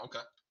 Oh, okay.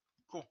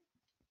 Cool.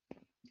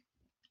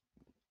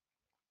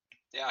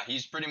 Yeah,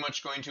 he's pretty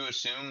much going to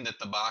assume that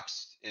the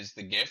box is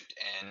the gift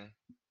and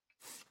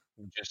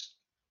just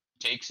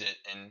takes it,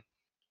 and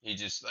he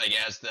just, like,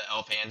 as the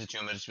elf hands it to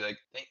him, he'll just be like,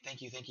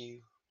 thank you.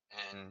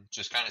 and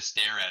just kind of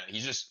stare at it.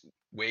 He's just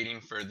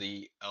waiting for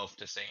the elf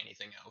to say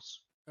anything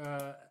else.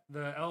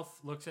 The elf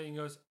looks at you and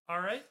goes,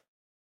 "All right.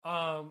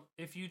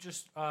 If you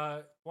just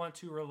want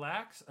to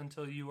relax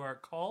until you are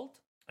called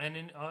and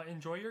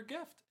enjoy your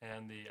gift."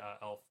 And the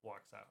elf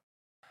walks out.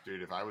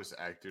 Dude, if I was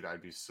dude,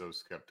 I'd be so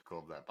skeptical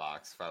of that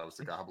box if I was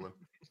a goblin.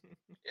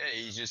 Yeah,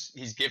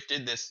 he's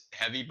gifted this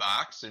heavy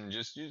box and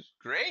just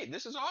great.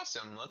 This is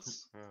awesome.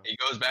 He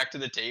goes back to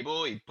the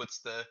table. He puts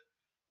the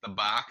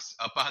box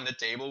up on the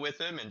table with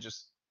him and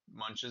just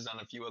munches on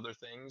a few other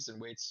things and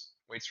waits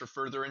for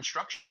further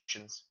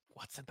instructions.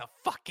 What's in the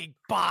fucking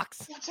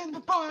box? What's in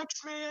the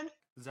box, man?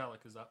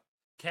 Zelic is up.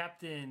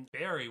 Captain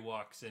Barry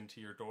walks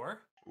into your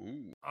door.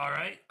 Ooh. All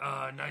right,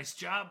 nice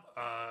job.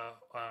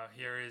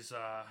 Here is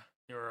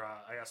your,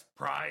 I guess,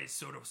 prize,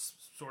 so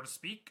to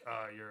speak.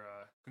 Your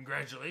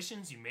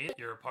congratulations, you made it.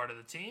 You're a part of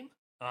the team.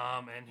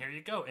 And here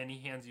you go. And he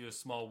hands you a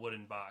small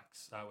wooden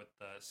box with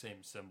the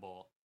same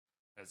symbol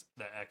as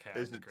the Ek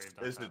has engraved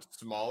on top. Is it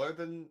smaller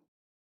than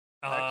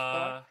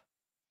Xbox?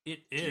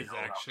 It is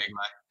actually.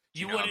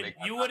 You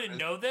wouldn't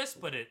know this,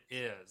 but it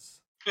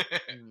is.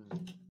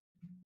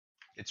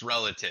 It's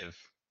relative.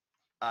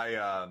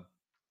 The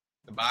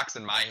box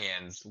in my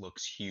hands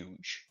looks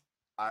huge.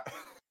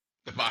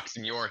 The box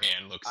in your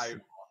hand looks.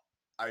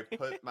 I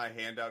put my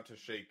hand out to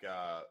shake.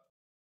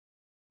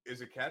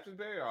 Is it Captain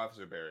Barry or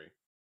Officer Barry?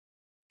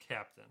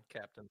 Captain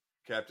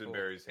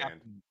Barry's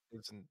hand.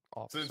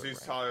 Since he's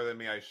taller than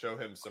me, I show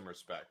him some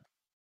respect.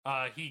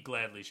 He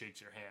gladly shakes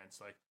your hand. It's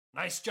like,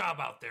 nice job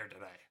out there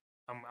today.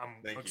 I'm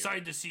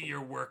excited to see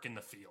your work in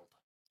the field.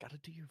 Gotta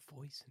do your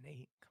voice,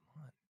 Nate.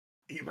 Come on.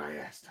 Eat my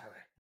ass,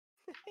 Tyler.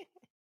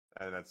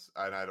 and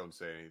I don't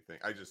say anything.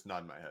 I just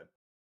nod my head.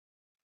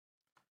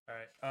 All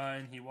right,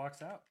 and he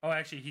walks out. Oh,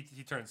 actually,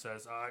 he turns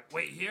and says,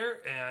 "Wait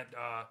here, and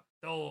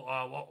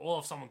we'll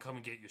have someone come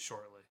and get you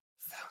shortly."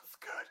 Sounds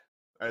good.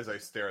 As I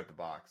stare at the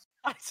box,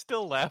 I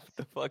still laugh at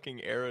the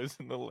fucking arrows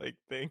in the leg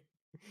thing.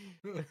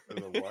 The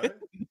what?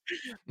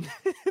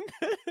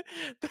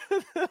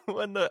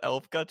 When the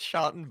elf got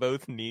shot in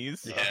both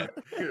knees. Yeah.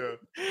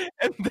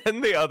 And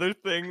then the other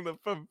thing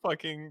from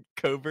fucking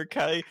Cobra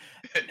Kai.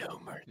 No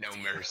mercy. No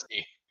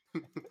mercy.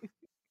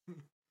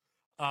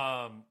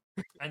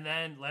 And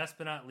then last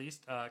but not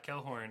least,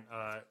 Kellhorn,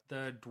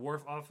 the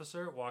dwarf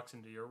officer walks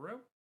into your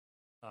room.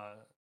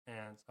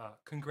 And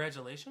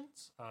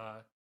congratulations.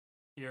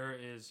 Here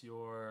is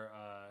your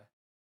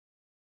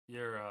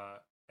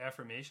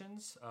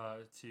affirmations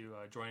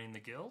to joining the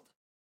guild,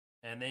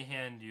 and they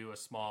hand you a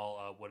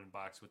small wooden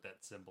box with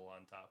that symbol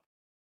on top.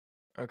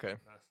 Okay.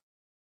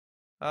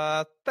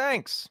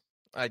 Thanks.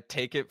 I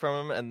take it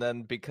from him, and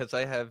then because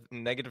I have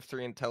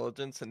 -3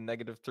 intelligence and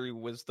 -3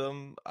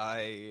 wisdom,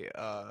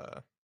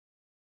 I'm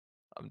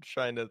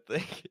trying to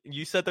think.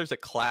 You said there's a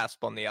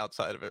clasp on the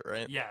outside of it,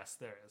 right? Yes,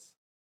 there is.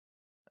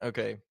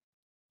 Okay.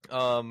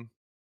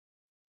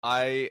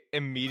 I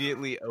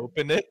immediately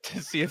open it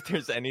to see if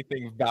there's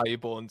anything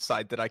valuable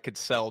inside that I could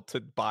sell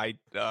to buy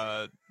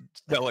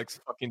Zelic's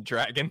fucking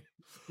dragon.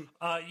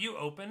 You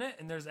open it,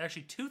 and there's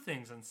actually two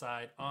things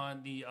inside.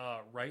 On the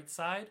right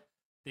side,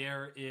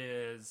 there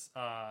is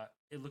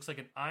it looks like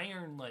an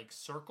iron like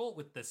circle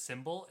with the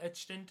symbol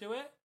etched into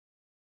it.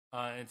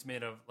 It's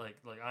made of like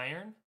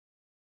iron,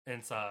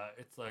 and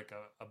it's like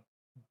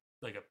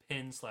a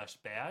pin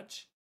 /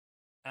 badge.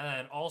 And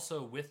then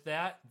also with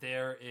that,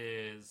 there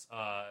is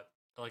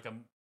like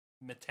a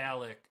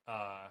metallic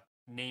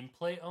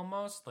nameplate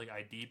almost, like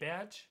ID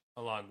badge,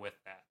 along with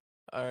that.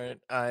 All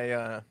right,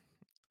 I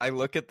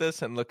look at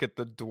this and look at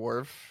the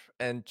dwarf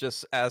and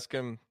just ask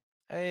him,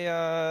 "Hey,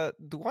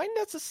 do I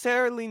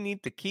necessarily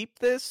need to keep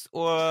this,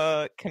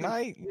 or can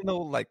I,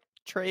 like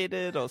trade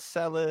it or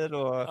sell it,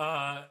 or?"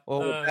 The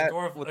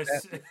dwarf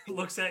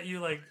looks at you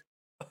like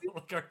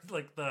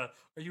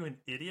are you an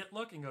idiot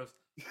look, and goes,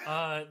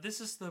 "This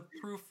is the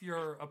proof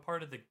you're a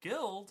part of the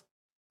guild.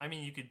 I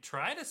mean, you could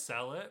try to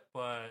sell it,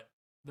 but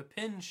the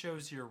pin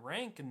shows your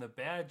rank and the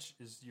badge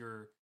is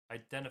your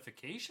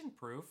identification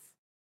proof.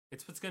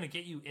 It's what's going to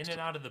get you in and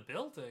out of the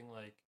building.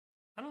 Like,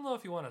 I don't know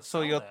if you want to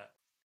sell that."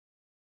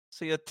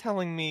 So you're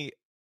telling me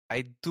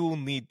I do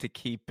need to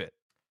keep it?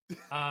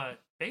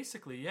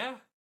 Basically, yeah.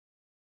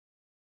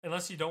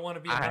 Unless you don't want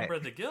to be a member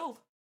of the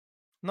guild.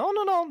 No,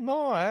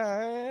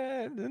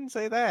 I didn't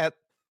say that.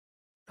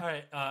 All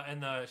right,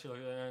 and she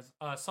looks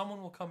at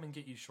someone will come and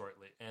get you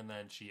shortly, and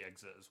then she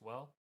exits as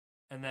well.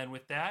 And then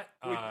with that,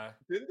 wait,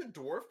 didn't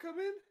the dwarf come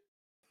in?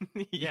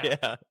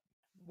 Yeah.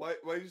 Why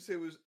did you say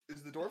is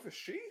the dwarf a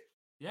she?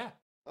 Yeah.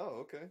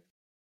 Oh, okay.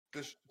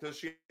 Does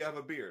she have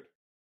a beard?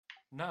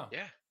 No.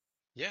 Yeah,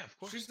 of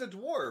course. She's the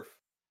dwarf.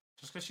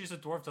 Just because she's a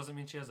dwarf doesn't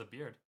mean she has a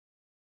beard.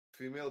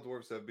 Female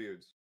dwarves have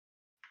beards.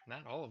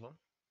 Not all of them.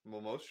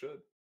 Well, most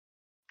should.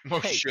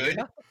 Most should. You're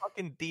not the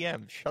fucking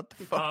DM. Shut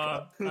the fuck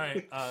up. All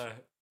right.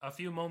 A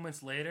few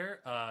moments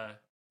later,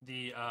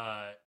 the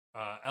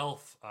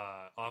elf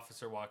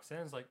officer walks in.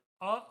 Is like,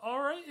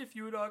 all right, if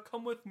you would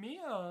come with me,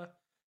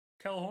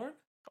 Kellhorn.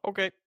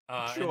 Okay.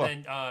 Sure.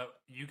 And then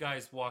you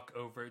guys walk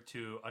over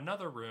to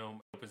another room,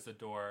 opens the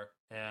door,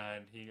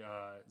 and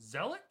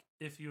Zelic,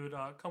 if you would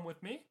come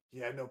with me.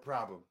 Yeah, no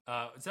problem.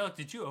 Zelic,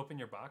 did you open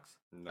your box?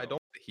 No. I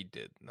don't think he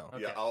did. No.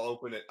 Okay. Yeah, I'll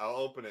open it. I'll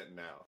open it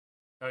now.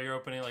 Oh, you're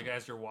opening like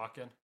as you're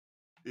walking?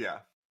 Yeah.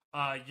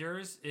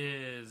 Yours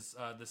is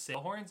the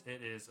Kellhorns.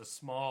 It is a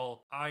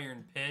small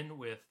iron pin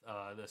with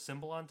the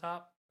symbol on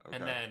top, Okay.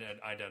 and then an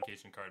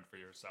identification card for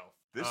yourself.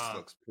 This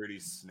looks pretty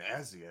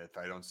snazzy, if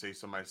I don't say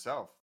so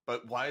myself.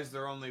 But why is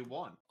there only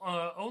one?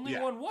 Only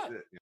Yeah, one what?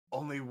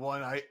 Only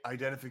one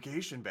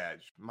identification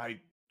badge. My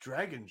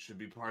dragon should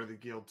be part of the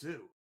guild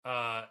too.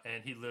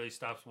 And he literally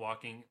stops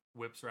walking,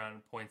 whips around,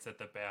 and points at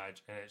the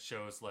badge, and it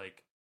shows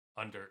like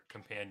under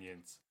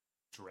companions,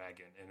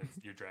 dragon, and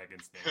it's your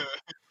dragon's name.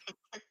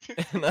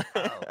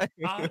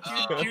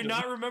 Do you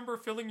not remember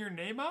filling your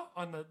name out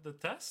on the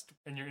test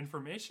and your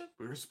information?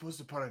 We were supposed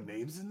to put our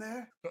names in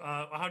there.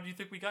 How do you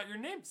think we got your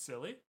name,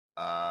 silly?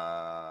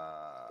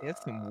 There's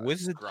some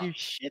wizardry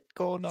shit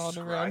going on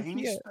around scrying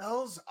here.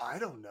 spells? I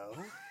don't know.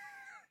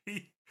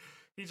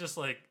 He just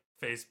like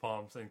face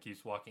palms and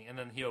keeps walking, and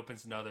then he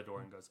opens another door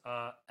and goes,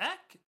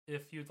 Eck,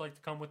 if you'd like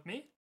to come with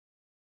me.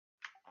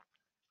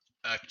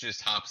 Eck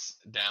just hops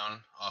down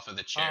off of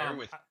the chair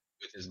with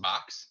his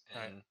box,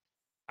 and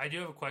I do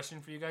have a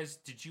question for you guys.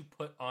 Did you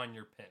put on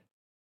your pin?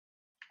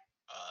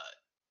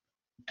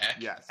 Eck?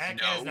 Yes. Eck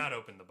No. has not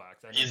opened the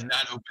box. He has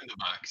not opened the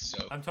box,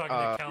 so I'm talking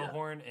to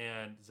Kellhorn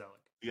and Zelic.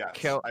 Yes.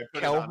 Kel- I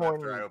put it on Kellhorn-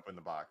 after I opened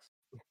the box.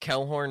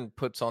 Kellhorn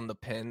puts on the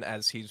pin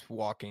as he's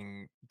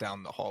walking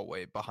down the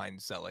hallway behind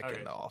Zelic Okay.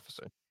 and the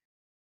officer.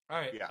 All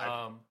right.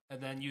 Yeah,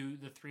 And then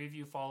the three of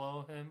you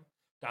follow him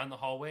down the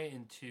hallway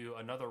into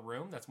another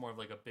room that's more of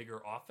like a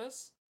bigger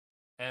office.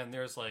 And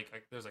there's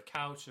there's a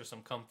couch, there's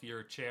some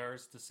comfier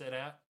chairs to sit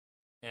at,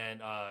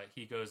 and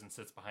he goes and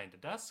sits behind a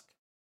desk.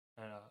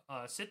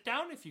 And sit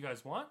down if you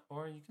guys want,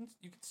 or you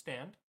can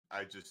stand.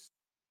 I just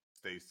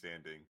stay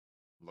standing,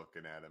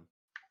 looking at him.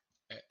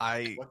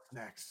 I What's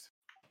next?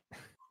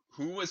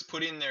 who was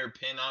putting their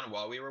pin on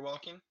while we were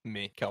walking?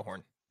 me,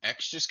 Kellhorn.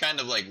 Eck's just kind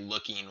of like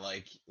looking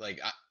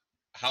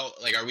how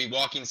are we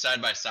walking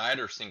side by side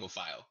or single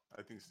file?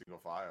 I think single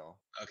file.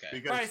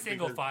 Okay. Probably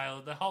single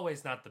file. The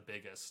hallway's not the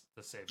biggest,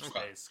 the safe Okay.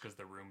 space, because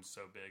the room's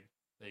so big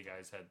that you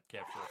guys had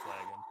captured a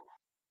flag in.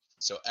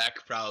 So Eck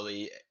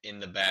probably in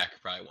the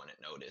back probably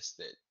wouldn't notice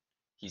that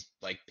he's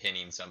like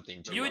pinning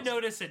something to You would us.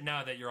 notice it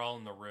now that you're all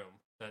in the room.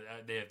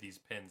 That they have these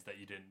pins that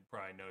you didn't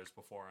probably notice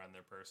before on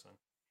their person.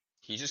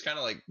 He's just kind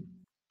of like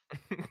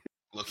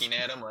looking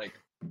at him like,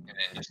 and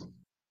then just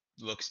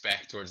looks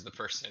back towards the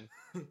person.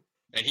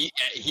 And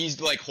he's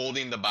like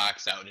holding the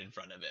box out in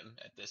front of him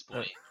at this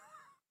point.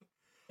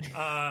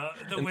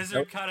 The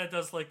wizard kind of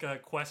does like a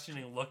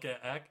questioning look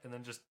at Eck and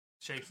then just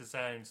shakes his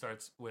head and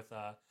starts with,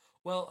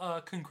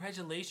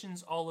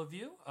 congratulations, all of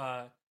you.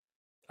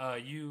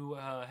 You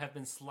have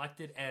been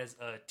selected as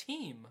a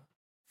team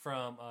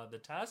from the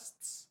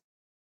tests.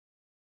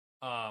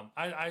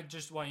 I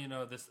just want you to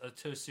know this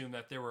to assume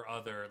that there were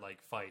other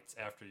like fights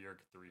after your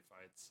 3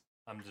 fights.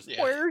 I'm just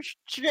Yeah. Where's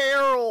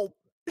Gerald?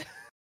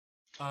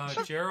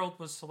 Gerald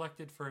was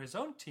selected for his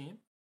own team.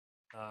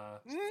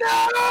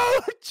 No,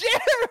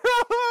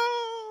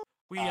 Gerald!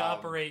 We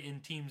operate in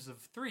teams of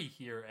 3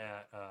 here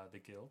at the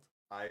guild.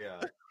 I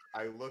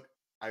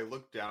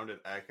look down at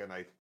Eck and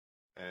I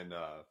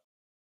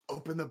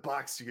open the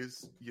box,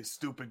 you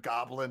stupid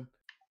goblin.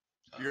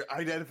 Your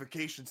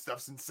identification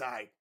stuff's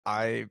inside.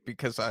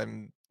 Because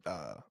I'm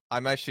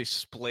actually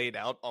splayed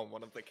out on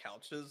one of the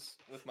couches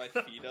with my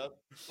feet up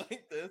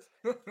like this,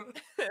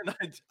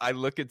 and I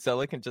look at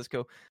Zelic and just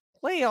go,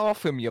 "Lay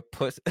off him, you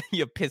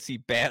you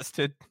pissy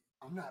bastard."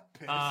 I'm not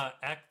pissed.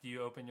 Eck, do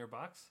you open your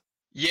box?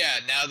 Yeah,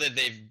 now that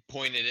they've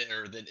pointed it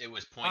or that it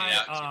was pointed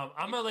out.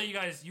 I'm gonna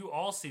let you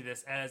all see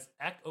this as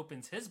Eck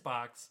opens his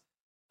box.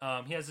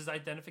 He has his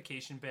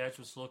identification badge,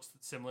 which looks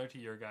similar to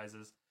your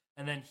guys's,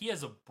 and then he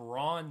has a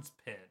bronze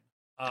pin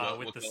with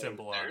what the color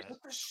symbol was on theirs? it.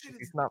 What the shit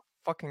He's is not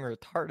fucking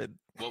retarded.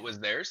 What was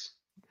theirs?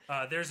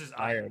 Theirs is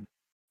iron.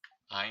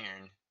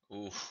 Iron.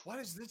 Oof. Why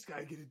does this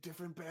guy get a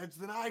different badge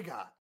than I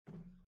got?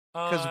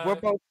 Because we're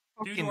both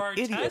Due fucking to our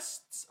idiots.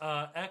 tests,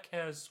 Eck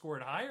has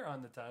scored higher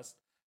on the test,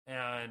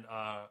 and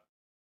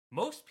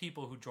most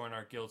people who join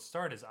our guild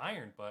start as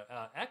iron, but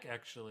Eck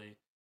actually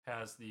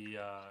has the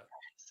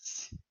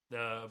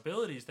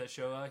abilities that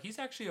show he's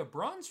actually a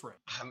bronze rank.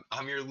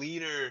 I'm your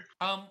leader.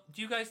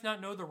 Do you guys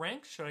not know the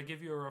ranks? Should I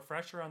give you a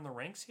refresher on the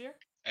ranks here?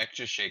 Eck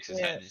just shakes his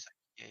Yeah. head. He's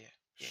like, yeah.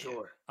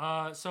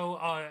 Sure. So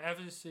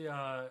obviously,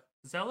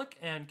 Zelic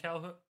and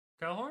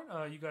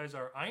Kellhorn, you guys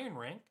are iron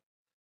rank.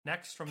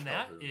 Next from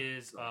that Calhoun.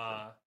 is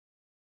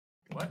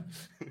what?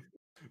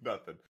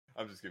 Nothing.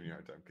 I'm just giving you a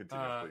hard time.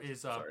 Continue, please.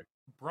 Is Sorry.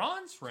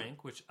 bronze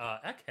rank, which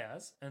Eck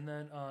has, and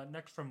then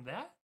next from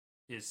that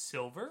is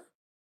silver,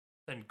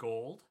 then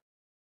gold,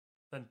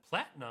 then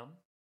platinum,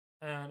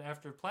 and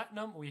after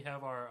platinum we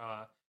have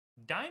our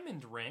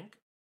diamond rank,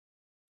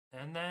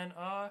 and then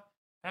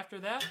after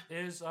that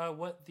is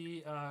what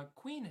the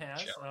queen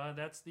has.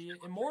 That's the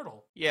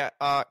immortal. Yeah.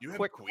 You have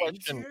Quick queens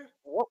question: here?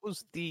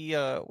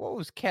 what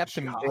was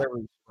Captain hot?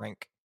 Barry's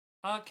rank?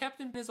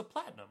 Captain is a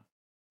platinum.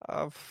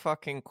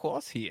 Fucking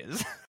course he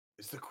is.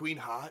 Is the queen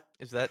hot?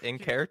 Is that in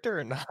character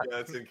or not? Yeah,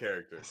 that's in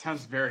character. That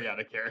sounds very out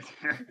of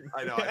character.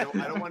 I know. I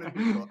don't want to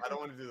do. I don't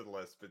want to do the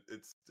list, but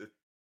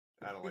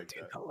I don't like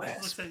that. The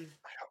Looks list. like,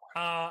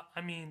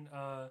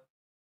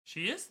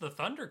 she is the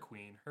Thunder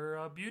Queen.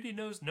 Her beauty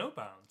knows no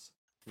bounds.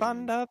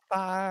 Thunder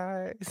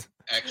thighs.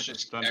 X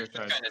just Thunder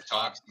kind Thighs of talks.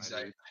 hot, He's my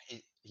like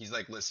he's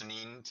like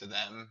listening to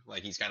them,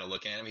 like he's kind of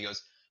looking at him. He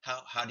goes,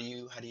 how do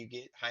you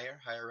get higher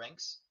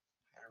ranks?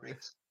 Higher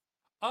ranks?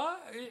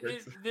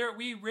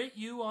 We rate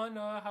you on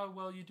how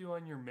well you do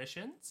on your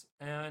missions,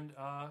 and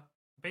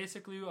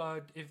basically,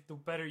 if the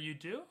better you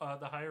do,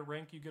 the higher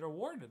rank you get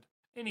awarded.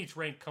 And each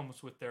rank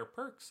comes with their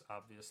perks,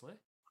 obviously.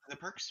 What are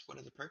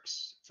the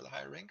perks for the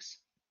higher ranks?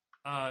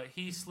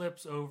 He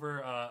slips over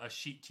a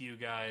sheet to you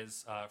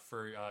guys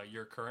for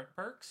your current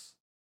perks,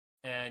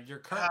 and your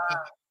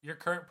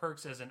current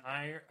perks as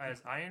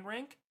iron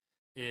rank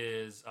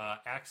is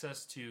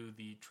access to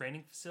the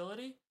training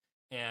facility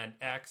and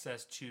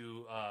access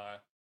to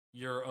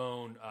your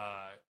own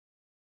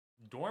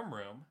dorm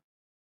room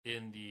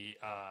in the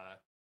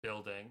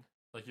building,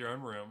 like your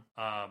own room.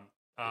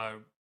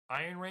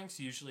 Iron ranks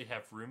usually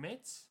have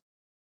roommates.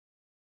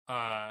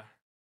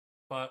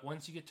 But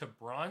once you get to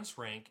bronze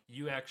rank,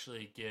 you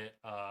actually get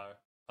a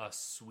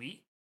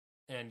suite,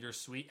 and your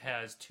suite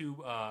has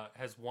two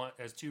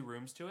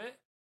rooms to it.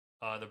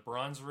 The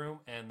bronze room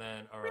and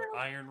then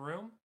iron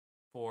room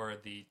for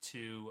the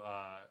two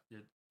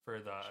for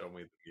the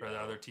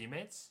other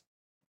teammates.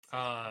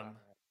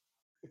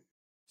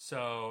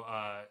 So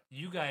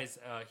you guys,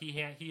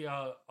 he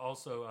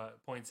also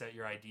points at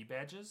your ID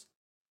badges.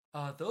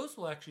 Those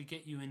will actually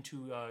get you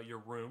into your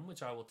room,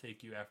 which I will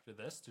take you after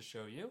this to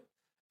show you.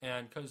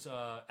 And because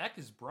Eck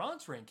is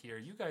bronze rank here,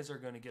 you guys are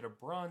going to get a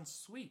bronze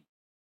suite.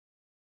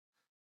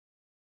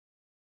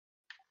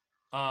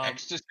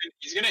 X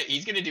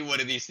he's gonna do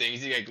one of these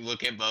things. He's gonna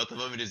look at both of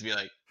them and just be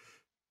like,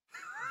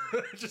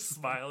 just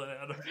smiling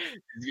at him.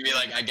 He's gonna be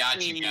like, I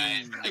got you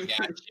guys, I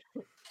got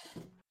you.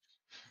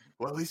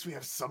 Well, at least we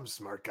have some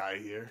smart guy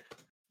here.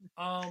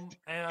 And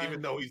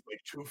Even though he's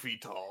like 2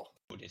 feet tall.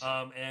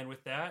 And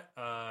with that,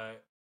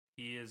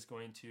 he is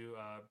going to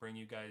bring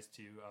you guys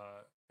to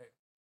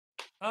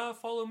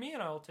follow me,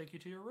 and I'll take you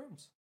to your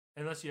rooms.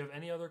 Unless you have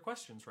any other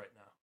questions right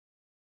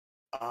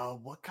now.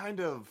 What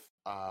kind of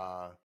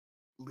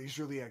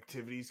leisurely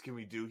activities can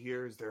we do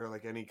here? Is there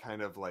like any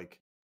kind of like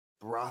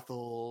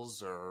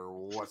brothels or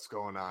what's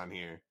going on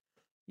here?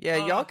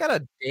 Yeah, y'all got a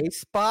day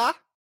spa?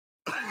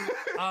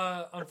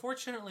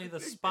 Unfortunately, the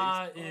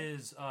spa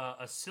is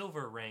a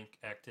silver rank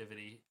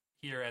activity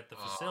here at the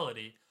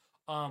facility.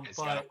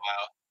 But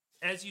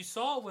as you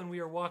saw when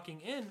we were walking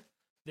in,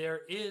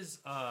 there is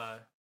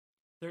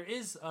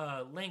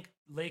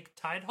Lake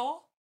Tide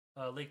Hall.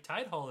 Lake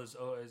Tide Hall is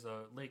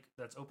a lake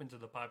that's open to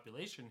the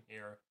population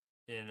here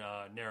in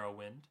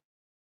Narrowwind.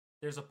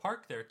 There's a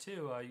park there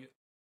too.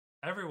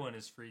 Everyone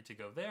is free to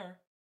go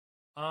there.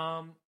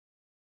 And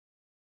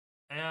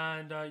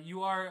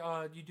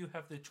you do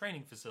have the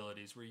training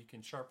facilities where you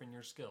can sharpen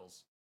your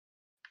skills.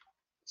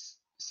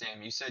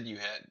 Sam, you said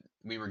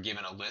we were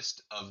given a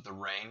list of the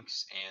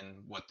ranks and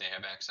what they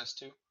have access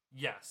to?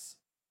 Yes.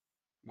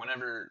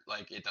 Whenever,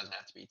 like, it doesn't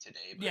have to be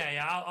today. But...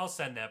 Yeah, I'll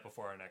send that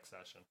before our next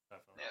session.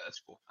 Definitely. Yeah, that's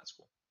cool.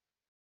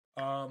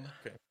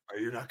 Okay. Are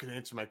you not going to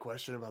answer my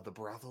question about the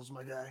brothels,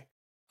 my guy?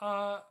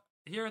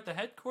 Here at the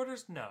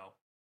headquarters, no.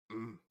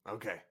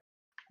 Okay.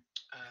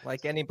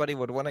 Like anybody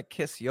would want to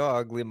kiss your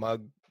ugly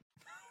mug.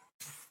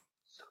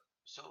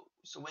 So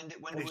when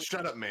Hey,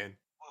 shut up, man.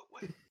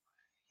 What?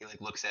 He like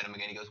looks at him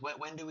again. He goes,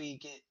 when do we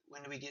get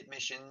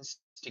missions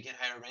to get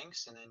higher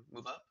ranks and then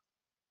move up?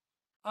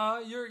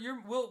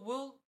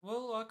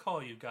 We'll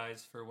call you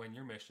guys for when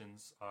your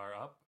missions are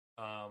up.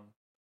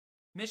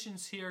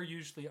 Missions here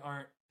usually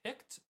aren't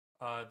picked.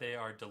 They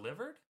are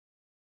delivered.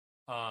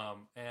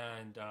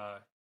 And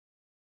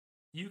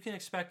you can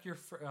expect your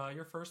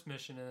first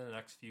mission in the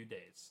next few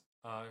days.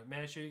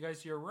 May I show you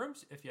guys your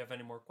rooms? If you have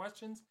any more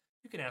questions,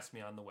 you can ask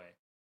me on the way.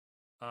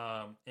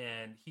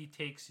 And he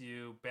takes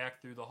you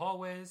back through the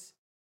hallways,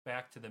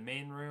 back to the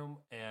main room,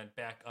 and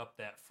back up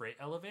that freight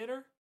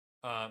elevator.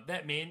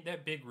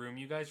 That big room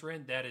you guys were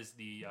in, that is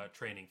the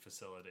training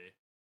facility.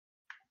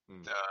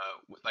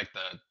 Like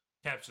the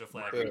Capture the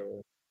flag.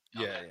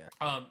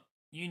 Yeah.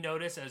 You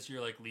notice as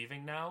you're like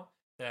leaving now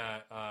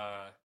that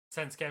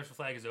since Capture the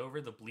Flag is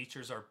over, the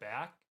bleachers are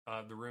back.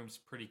 The room's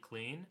pretty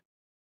clean.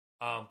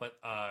 But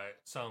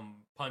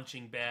some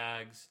punching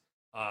bags,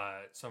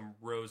 some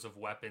rows of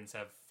weapons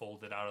have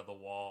folded out of the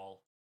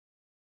wall,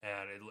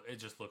 and it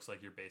just looks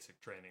like your basic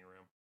training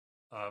room.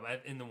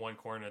 In the one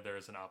corner, there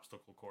is an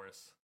obstacle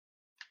course.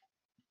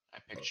 I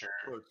picture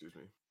excuse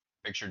me.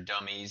 Picture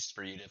dummies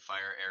for you to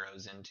fire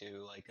arrows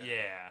into, like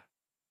a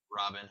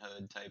Robin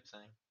Hood type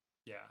thing.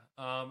 Yeah.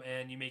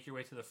 And you make your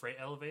way to the freight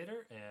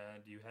elevator,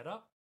 and you head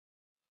up.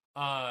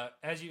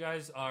 As you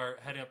guys are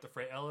heading up the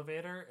freight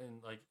elevator,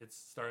 and like it's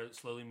started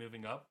slowly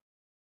moving up,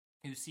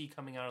 you see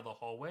coming out of the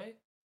hallway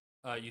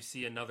you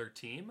see another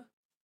team.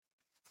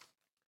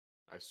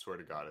 I swear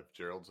to God, if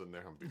Gerald's in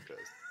there, I'm gonna be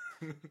pissed.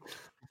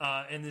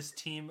 And this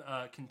team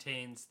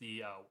contains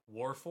the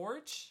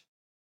Warforge,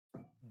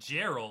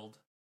 Gerald,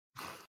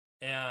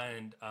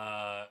 and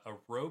a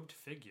robed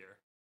figure,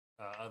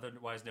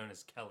 otherwise known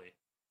as Kelly.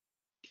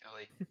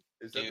 Kelly.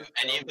 Is Do that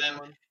the any of skeleton them?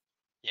 one?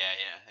 Yeah,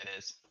 it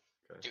is.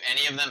 Okay. Do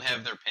any of them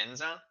have their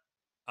pins on?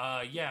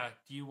 Yeah.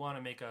 Do you want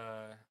to make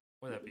a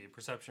what would that be?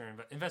 Perception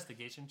or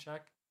investigation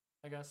check?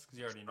 I guess because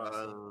you already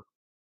know.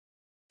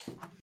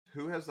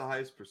 Who has the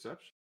highest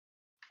perception?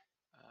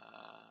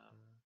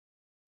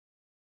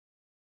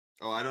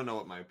 Oh, I don't know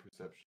what my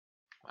perception.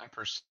 My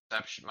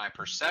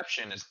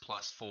perception is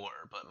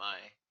 +4, but my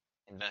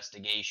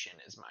investigation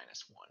is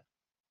 -1.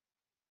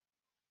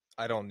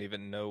 I don't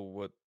even know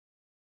what.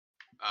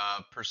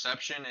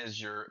 Perception is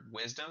your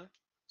wisdom,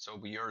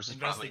 so yours is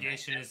probably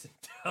Investigation negative. is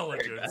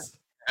intelligence.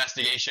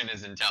 Investigation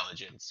is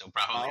intelligence, so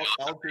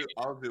probably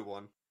I'll do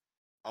one.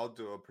 I'll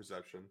do a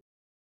perception.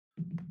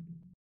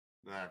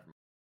 Nah,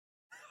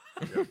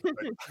 yeah,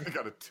 I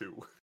got a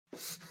 2.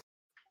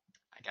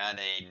 I got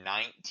a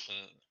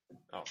 19.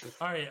 Oh,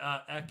 All right,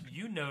 Ek,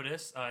 you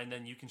notice, and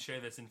then you can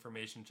share this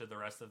information to the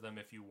rest of them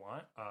if you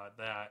want,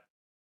 that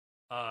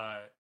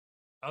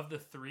of the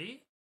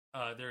 3,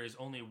 there is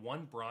only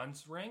 1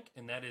 bronze rank,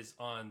 and that is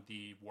on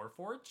the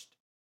Warforged.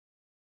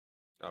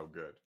 oh,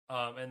 good.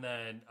 And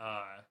then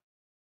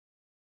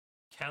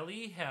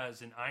Kelly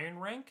has an iron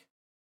rank,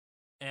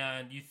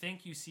 and you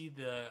think you see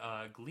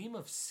the gleam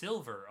of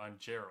silver on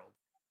Gerald.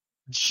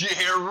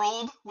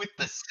 Gerald with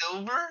the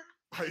silver?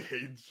 I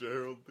hate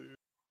Gerald, dude.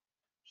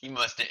 He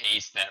must have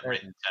aced that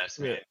written test,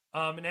 man.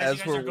 And as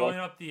you guys we're are going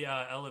up the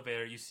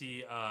elevator, you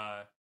see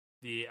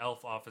the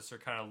elf officer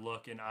kind of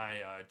look and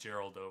eye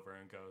Gerald over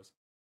and goes,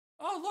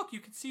 "Oh, look! You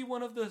can see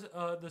one of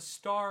the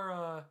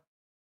star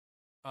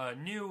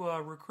new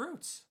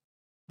recruits,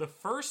 the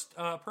first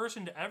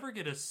person to ever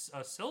get a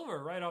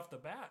silver right off the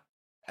bat."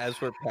 As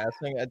we're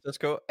passing, I just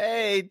go,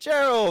 "Hey,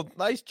 Gerald,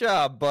 nice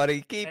job,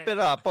 buddy. Keep it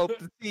up. Hope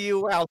to see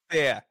you out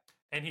there."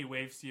 And he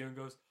waves to you and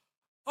goes,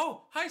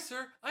 "Oh, hi,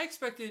 sir. I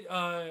expected.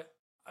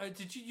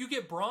 Did you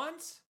get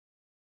bronze?"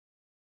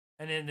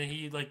 And then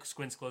he like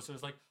squints closer.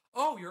 Is like,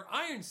 "Oh, you're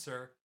iron,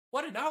 sir.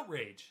 What an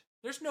outrage!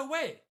 There's no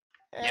way."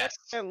 Yes.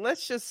 And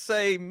let's just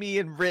say me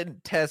and written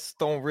tests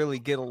don't really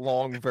get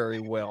along very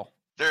well.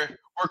 We're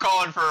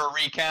calling for a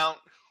recount.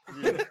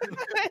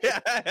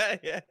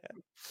 Yeah.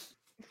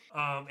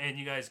 And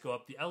you guys go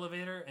up the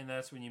elevator, and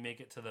that's when you make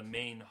it to the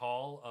main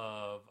hall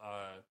of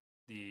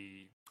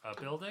the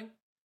building.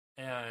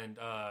 And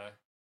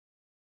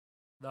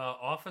the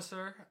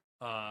officer,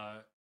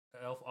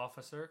 elf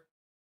officer,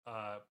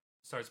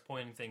 starts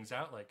pointing things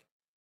out, like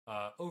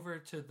over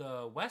to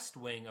the west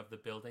wing of the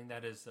building.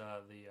 That is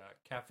the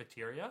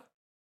cafeteria.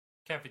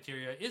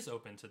 Cafeteria is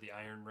open to the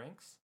iron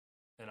ranks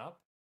and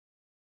up.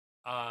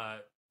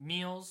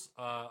 Meals,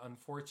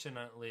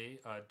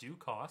 unfortunately, do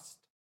cost.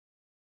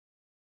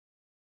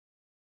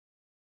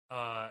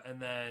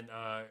 And then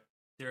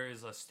there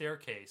is a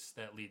staircase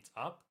that leads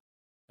up,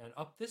 and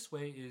up this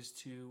way is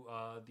to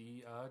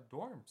the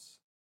dorms.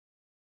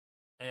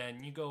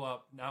 And you go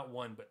up not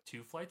 1 but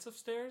 2 flights of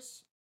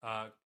stairs,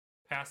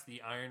 past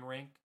the iron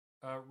rank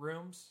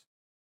rooms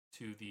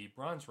to the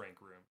bronze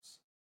rank rooms.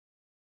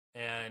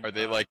 And Are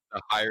they like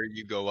the higher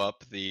you go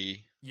up,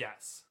 the...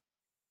 Yes.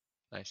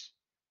 Nice.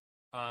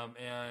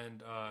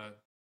 And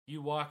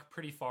you walk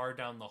pretty far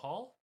down the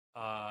hall,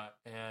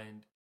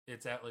 and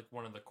it's at like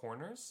one of the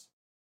corners.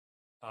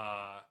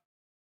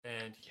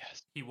 And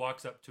Yes. he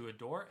walks up to a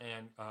door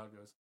and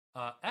goes,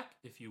 "Ek,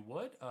 if you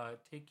would,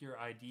 take your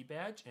ID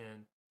badge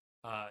and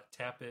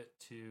tap it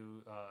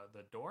to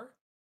the door."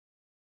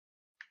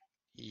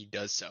 He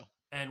does so.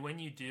 And when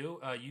you do,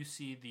 you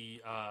see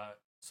the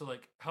so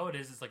like how it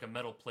is like a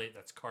metal plate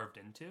that's carved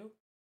into.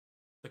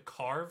 The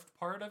carved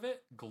part of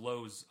it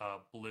glows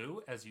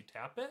blue as you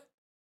tap it,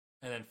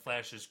 and then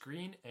flashes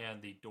green,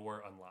 and the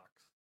door unlocks.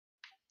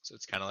 So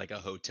it's kind of like a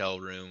hotel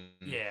room.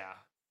 Yeah,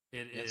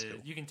 it That's is.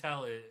 cool. You can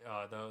tell it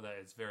though that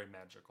it's very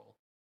magical.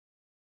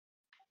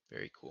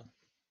 Very cool.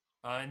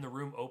 And the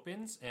room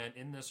opens, and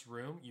in this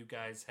room, you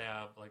guys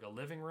have like a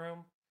living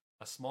room,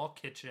 a small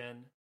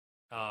kitchen,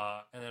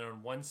 and then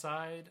on one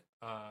side,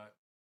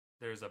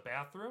 there's a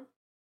bathroom,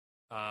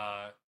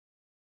 and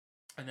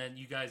then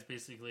you guys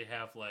basically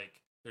have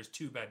like there's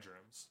 2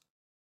 bedrooms.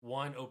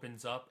 One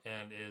opens up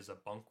and is a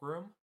bunk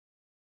room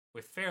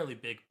with fairly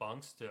big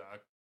bunks to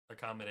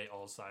accommodate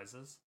all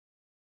sizes.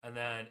 And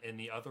then in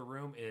the other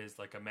room is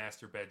like a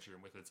master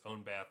bedroom with its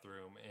own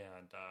bathroom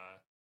and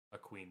a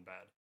queen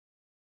bed.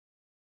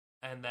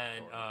 And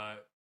then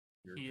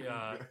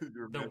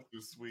Your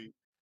master suite.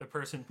 the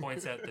person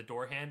points at the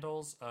door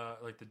handles,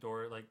 like the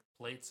door like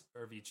plates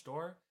of each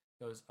door.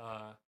 Goes,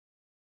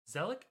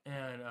 Zelic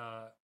and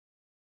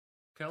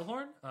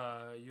Kellhorn,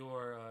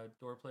 your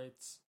door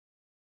plates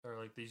are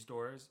like these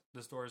doors.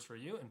 This door is for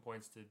you, and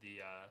points to the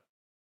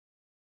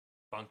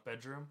bunk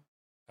bedroom.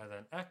 And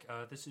then Ek,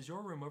 this is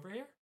your room over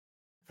here.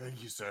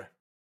 Thank you, sir.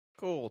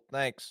 Cool,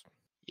 thanks.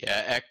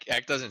 Yeah,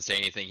 Eck doesn't say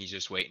anything. He's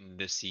just waiting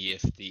to see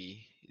if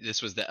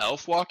this was the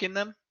elf walking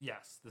them,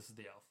 Yes, this is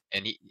the elf.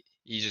 and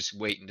he's just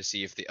waiting to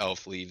see if the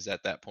elf leaves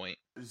at that point.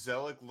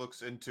 Zelic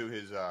looks into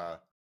his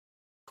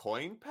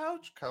coin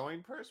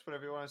purse,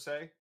 whatever you want to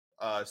say,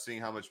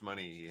 seeing how much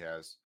money he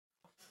has.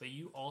 But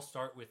you all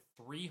start with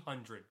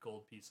 300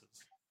 gold pieces.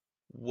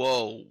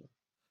 Whoa.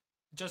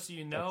 Just so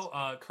you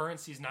know,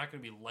 currency is not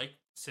going to be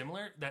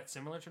similar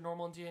to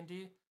normal in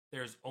D&D.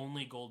 There's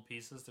only gold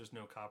pieces. There's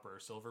no copper or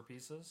silver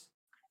pieces.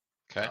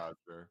 Okay.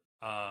 Sure.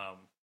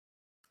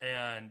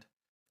 And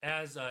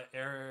as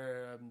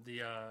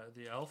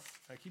the elf,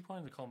 I keep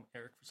wanting to call him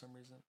Eric for some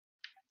reason,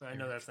 but I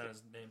know that's not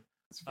his name.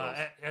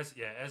 As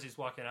he's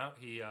walking out,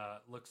 he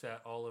looks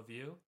at all of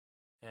you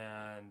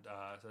and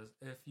says,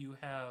 "If you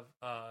have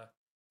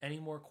any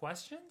more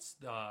questions,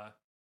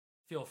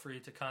 feel free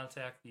to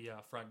contact the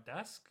front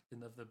desk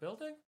in the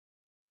building."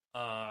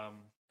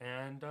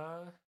 And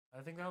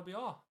I think that'll be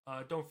all.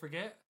 Don't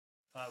forget,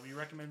 we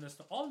recommend this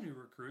to all new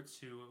recruits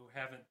who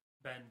haven't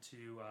been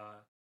to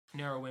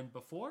Narrowwind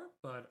before,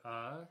 but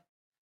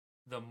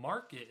the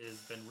market has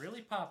been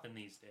really popping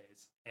these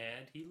days,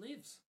 and he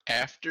leaves.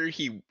 After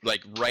he,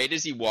 like, right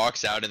as he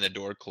walks out and the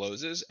door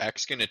closes,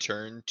 Eck's gonna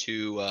turn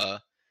to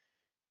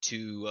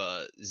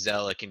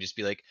Zelic and just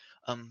be like,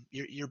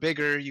 you're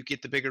bigger, you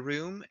get the bigger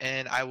room,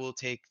 and I will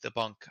take the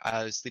bunk.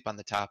 I sleep on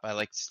the top. I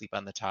like to sleep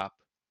on the top.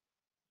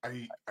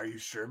 Are you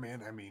sure,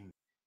 man? I mean,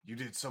 you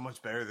did so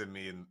much better than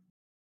me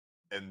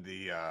in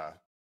the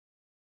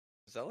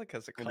Zelic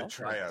has a in the confidence.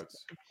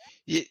 tryouts.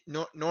 Yeah,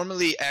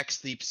 normally Eck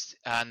sleeps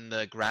on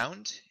the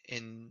ground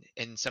and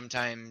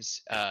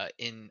sometimes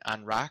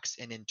on rocks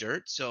and in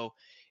dirt. So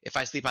if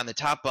I sleep on the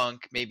top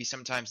bunk, maybe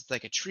sometimes it's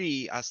like a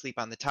tree. I'll sleep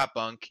on the top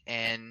bunk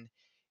and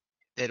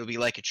it'll be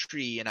like a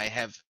tree, and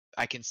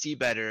I can see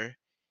better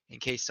in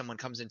case someone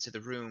comes into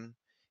the room.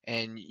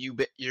 And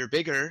you're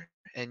bigger,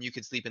 and you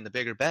can sleep in the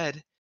bigger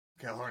bed.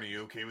 Kellhorn, are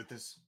you okay with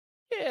this?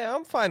 Yeah,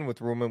 I'm fine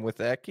with rooming with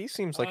Eck. He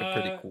seems like a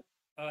pretty cool.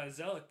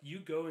 Zelic, you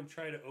go and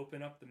try to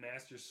open up the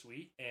master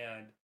suite,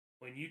 and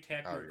when you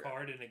tap your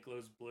card and it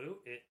glows blue,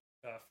 it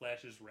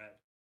flashes red.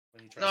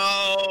 When you try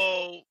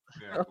No.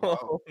 Yeah,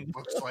 well,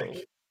 looks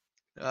like.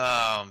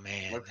 Oh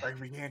man. Looks like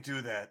we can't do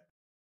that.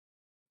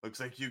 Looks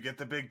like you get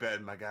the big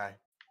bed, my guy.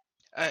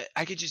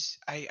 I could just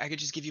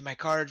give you my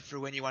card for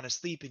when you want to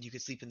sleep, and you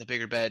could sleep in the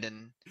bigger bed.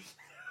 And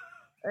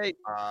Hey,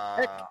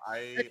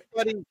 I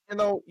buddy,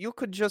 you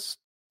could just.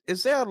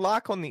 Is there a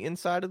lock on the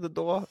inside of the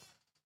door?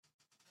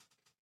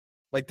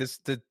 Like this,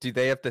 do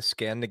they have to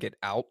scan to get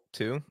out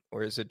too,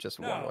 or is it just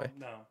one way?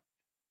 No.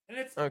 And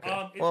it's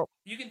Okay.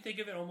 you can think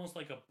of it almost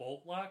like a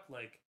bolt lock.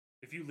 Like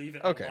if you leave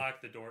it Okay.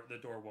 unlocked, the door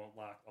won't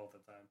lock all the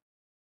time.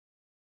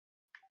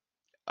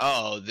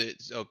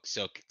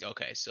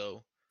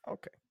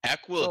 Okay.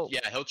 Eck will, So,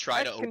 he'll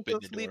try to Eck can open the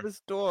just door. leave his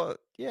door.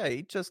 Yeah,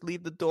 he just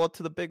leave the door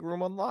to the big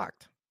room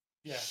unlocked.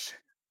 Yeah,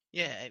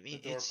 Yeah, I mean,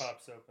 the door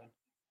pops open.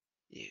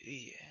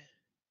 Yeah.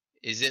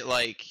 Is it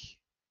like?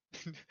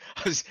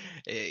 Is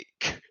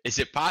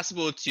it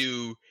possible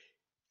to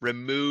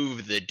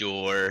remove the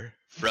door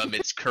from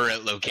its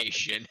current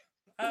location?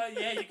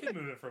 Yeah, you can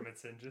move it from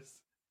its hinges.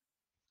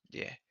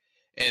 Yeah,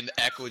 and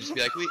Eck will just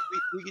be like, we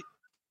could,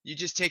 you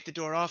just take the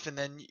door off, and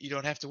then you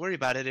don't have to worry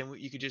about it, and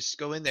you could just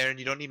go in there, and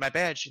you don't need my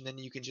badge, and then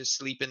you can just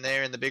sleep in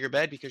there in the bigger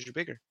bed because you're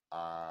bigger.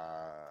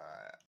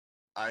 I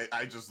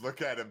just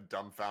look at him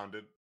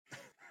dumbfounded.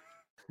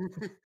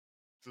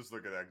 Just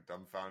look at that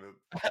dumbfounded.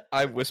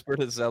 I whisper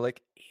to Zelic,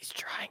 "He's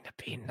trying to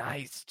be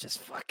nice. Just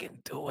fucking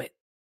do it."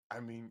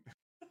 I mean,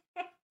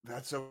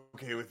 that's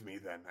okay with me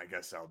then. I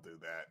guess I'll do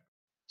that.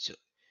 So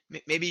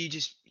maybe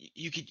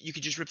you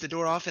could just rip the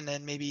door off, and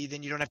then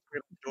you don't have to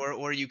rip the door,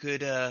 or we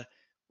could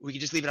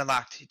just leave it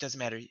unlocked. It doesn't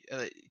matter.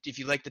 If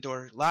you like the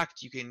door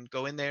locked, you can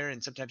go in there,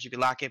 and sometimes you can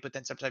lock it, but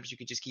then sometimes you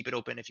could just keep it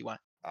open if you want.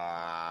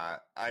 I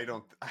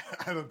don't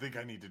think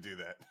I need to do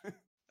that.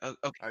 Oh,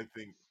 okay. I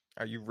think.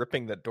 Are you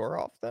ripping the door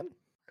off then?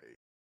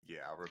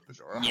 Yeah, I'll rip the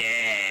door off.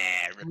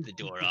 Yeah, rip the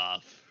door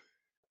off.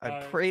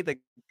 I pray to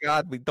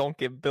God we don't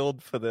get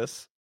billed for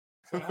this.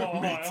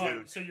 Hold Me on.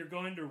 too. So you're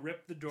going to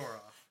rip the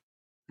door off?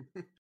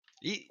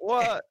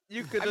 What?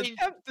 You could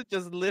attempt to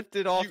just lift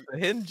it off the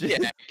hinges.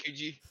 Yeah, could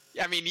you?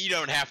 I mean, you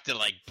don't have to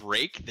like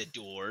break the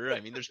door. I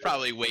mean, there's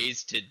probably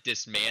ways to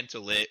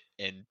dismantle it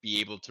and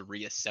be able to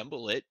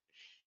reassemble it.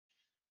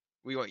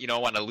 You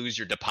don't want to lose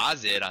your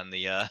deposit on the.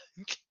 Yeah.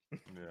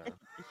 Yeah.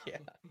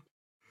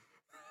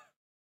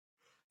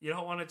 You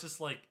don't want to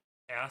just like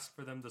ask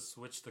for them to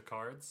switch the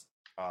cards.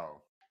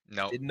 Oh.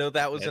 No. Didn't know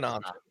that was an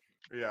option.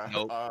 Yeah.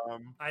 Nope.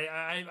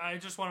 I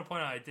just want to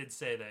point out I did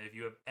say that if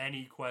you have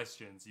any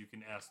questions, you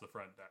can ask the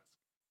front desk.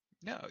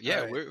 No,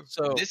 yeah, Right, we're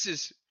so- this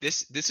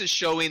is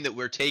showing that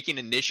we're taking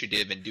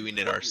initiative and doing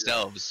it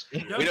ourselves.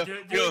 No,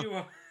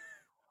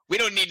 We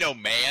don't need no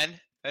man.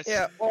 That's,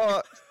 Yeah,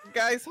 well,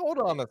 guys, hold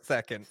on a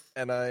second.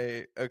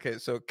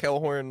 So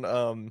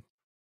Kellhorn,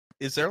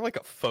 is there like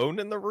a phone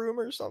in the room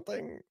or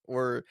something?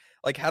 Or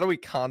like how do we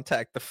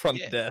contact the front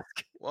Yeah.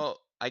 desk?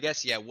 Well, I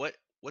guess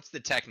what's the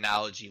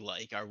technology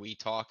like? Are we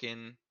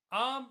talking?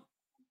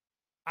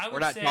 I would We're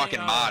not say, talking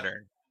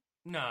modern.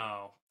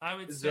 No, I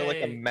would Is say there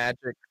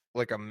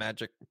like a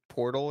magic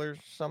portal or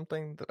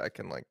something that I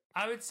can like?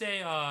 I would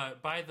say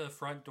by the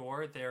front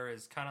door there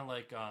is kind of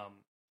like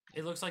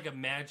it looks like a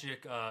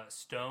magic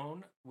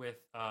stone with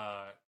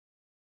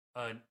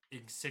an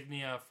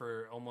insignia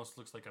for almost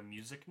looks like a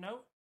music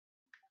note.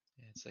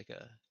 Yeah, it's like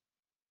a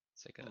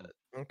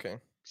Okay.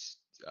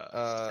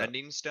 uh,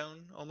 sending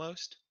stone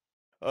almost.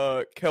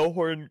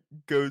 Kellhorn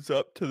goes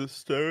up to the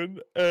stone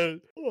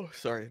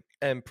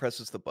and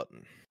presses the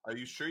button. Are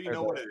you sure you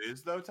know what it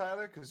is, though,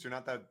 Tyler? Because you're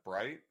not that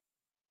bright.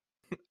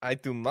 I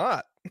do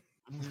not.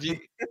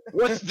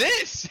 What's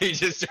this? He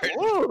just started.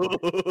 Whoa!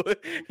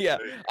 Yeah,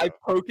 There you I go.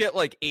 poke it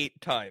like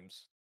 8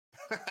 times.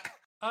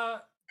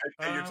 And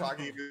you're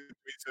talking in between,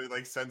 so it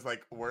like sends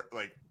like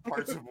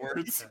parts of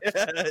words.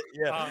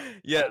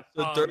 Yeah.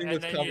 So during and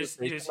this then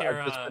conversation, you just hear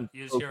I've just been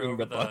you just hear poking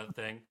over the button. the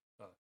thing.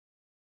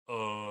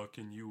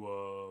 Can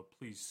you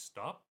please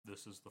stop?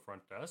 This is the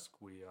front desk.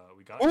 We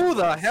got. Who you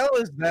the guys. hell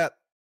is that?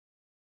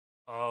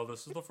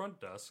 This is the front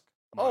desk.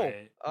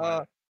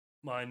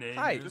 My name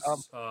hi, is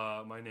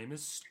my name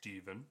is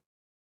Steven.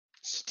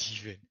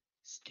 Steven.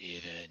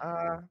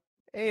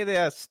 Hey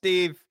there,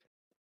 Steve.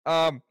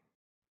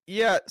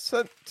 Yeah.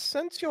 So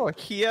since you're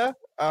here,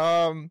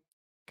 got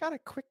a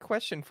quick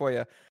question for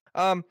you.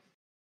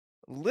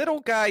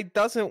 Little guy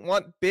doesn't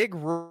want big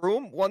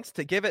room, wants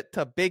to give it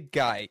to big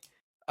guy.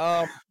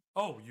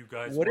 Oh, you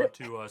guys Would want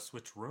to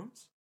switch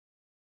rooms?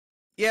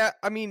 Yeah,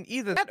 I mean,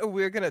 either that or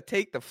we're gonna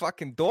take the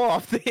fucking door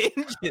off the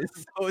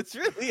hinges. So it's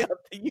really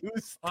up to you,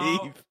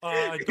 Steve.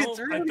 I It's don't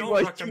really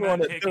what you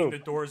recommend wanna taking do.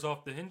 the doors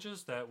off the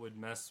hinges. That would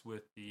mess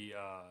with the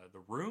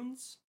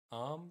runes.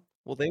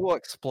 Well, they will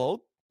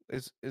explode.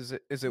 Is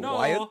it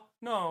wired?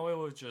 No, it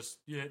was just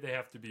they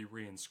have to be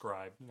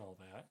reinscribed and all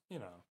that.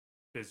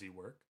 Busy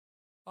work.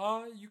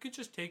 You could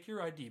just take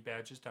your ID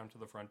badges down to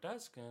the front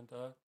desk, and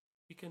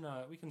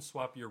we can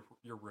swap your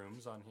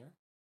rooms on here.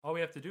 All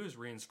we have to do is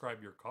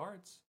reinscribe your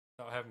cards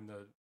without having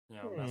to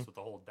mess with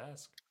the whole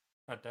desk.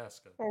 Not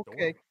desk.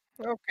 Okay,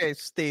 door. okay,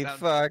 Steve.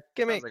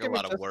 Give me sounds like a give me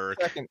lot of just work.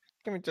 a second.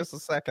 Give me just a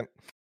second.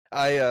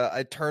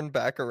 I turn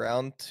back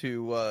around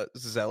to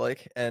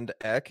Zelic and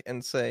Ek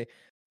and say,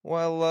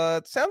 "Well,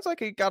 it sounds like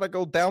you gotta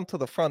go down to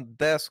the front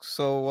desk.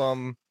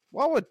 So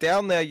while we're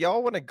down there,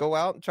 y'all want to go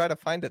out and try to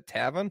find a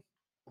tavern?"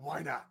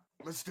 Why not?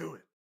 Let's do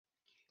it.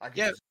 I can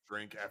Yeah. just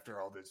drink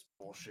after all this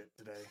bullshit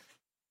today.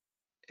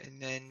 And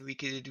then we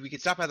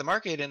could stop by the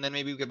market, and then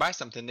maybe we could buy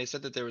something. They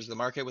said that there was the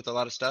market with a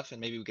lot of stuff,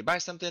 and maybe we could buy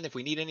something if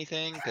we need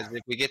anything. Because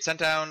if we get sent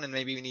down and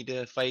maybe we need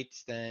to fight,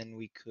 then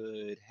we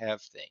could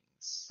have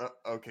things.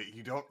 Okay,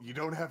 you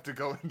don't have to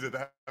go into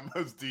that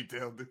most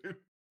detail, dude.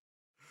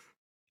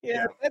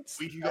 Yeah,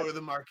 We can go to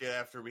the market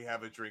after we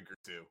have a drink or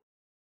two.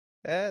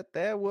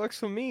 that works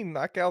for me.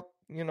 Knock out,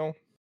 All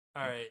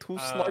right. 2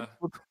 slugs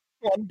with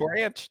 1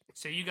 branch.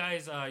 So you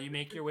guys, you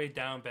make your way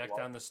back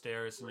down the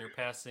stairs, and you're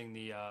passing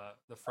the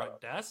front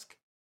desk.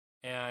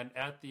 And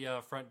at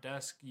the front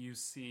desk, you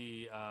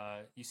see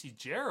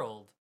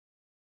Gerald,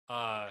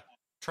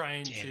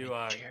 trying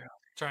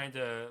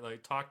to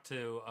like talk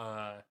to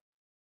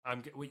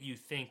what you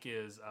think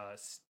is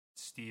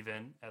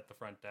Steven at the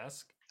front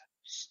desk.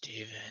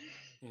 Steven.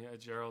 Yeah,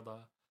 Gerald.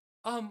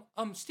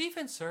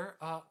 Steven, sir.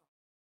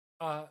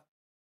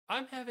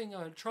 I'm having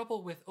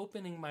trouble with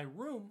opening my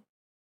room.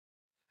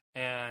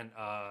 And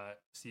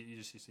you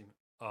just see,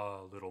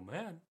 little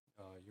man,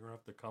 you don't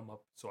have to come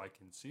up so I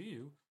can see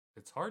you.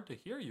 It's hard to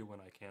hear you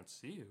when I can't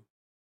see you.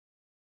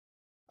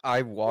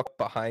 I walk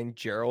behind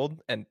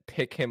Gerald and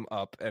pick him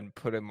up and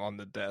put him on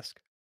the desk.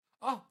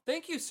 Oh,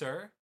 thank you,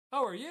 sir.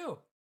 How are you?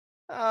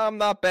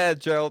 Not bad,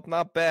 Gerald.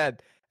 Not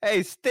bad.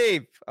 Hey,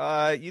 Steve.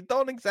 You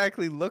don't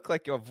exactly look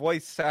like your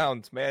voice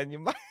sounds, man.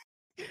 You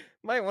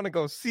might want to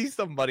go see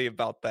somebody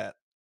about that.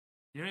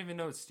 You don't even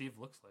know what Steve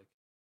looks like.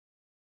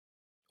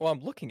 Well,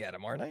 I'm looking at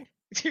him, aren't I?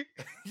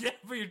 Yeah,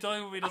 but you're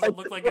telling me he doesn't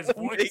look like his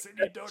voice, and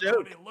you don't know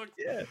what he looks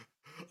like.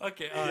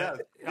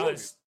 Yeah. Okay.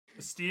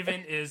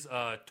 Steven is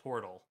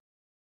Tortle.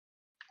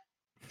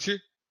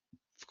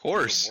 Of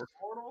course.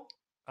 Portal?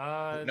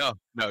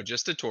 No,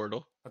 just a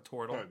turtle. A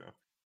Tortle. Oh, no.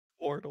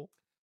 Portal.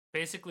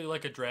 Basically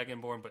like a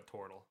Dragonborn, but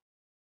Tortle.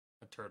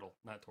 A turtle,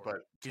 not Tortle.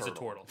 But He's a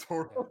Tortle.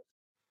 Turtle.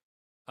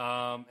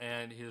 Yeah.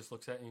 And he just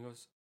looks at you and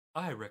goes,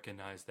 I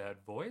recognize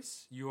that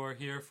voice. You are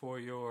here for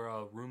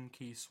your room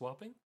key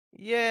swapping?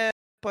 Yeah,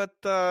 but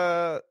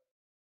the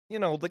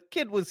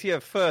kid was here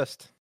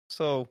first,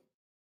 so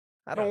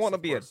I don't Yes, want to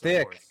of be a course, of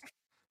dick. course.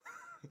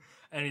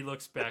 And he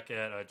looks back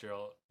at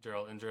Gerald,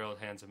 and Gerald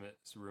hands him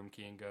his room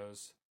key and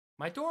goes,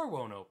 my door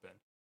won't open.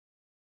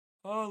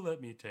 Oh,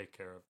 let me take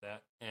care of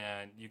that.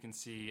 And you can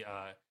see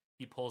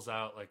he pulls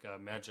out like a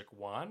magic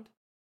wand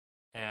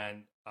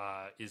and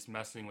is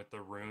messing with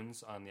the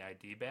runes on the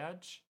ID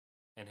badge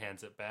and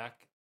hands it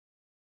back.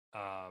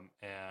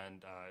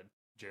 And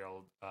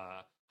Gerald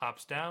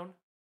hops down,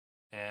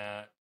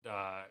 and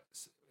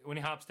when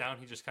he hops down,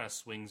 he just kind of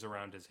swings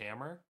around his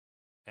hammer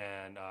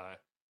and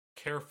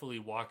carefully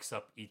walks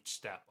up each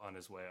step on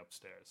his way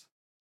upstairs.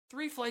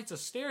 3 flights of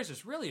stairs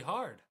is really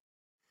hard.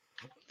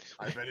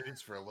 I bet it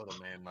is for a little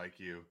man like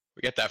you.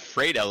 We got that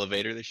freight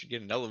elevator. They should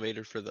get an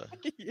elevator for the.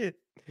 Yeah.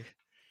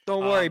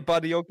 Don't worry, Um,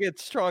 buddy. You'll get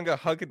stronger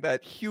hugging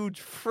that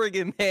huge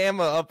friggin'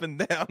 hammer up and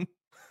down.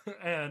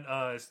 And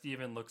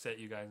Steven looks at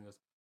you guys and goes,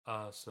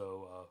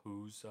 so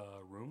whose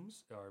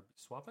rooms are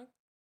swapping?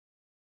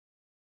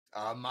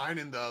 Mine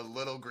and the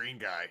little green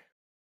guy.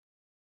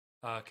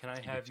 Can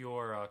I have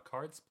your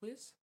cards,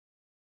 please?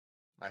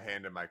 I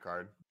hand him my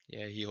card.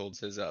 Yeah, he holds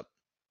his up.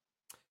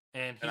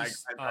 And And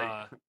he's,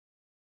 I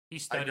he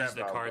studies grab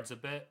the Valdo. cards a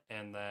bit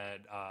and then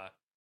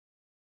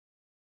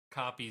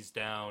copies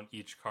down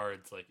each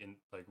card's like in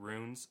like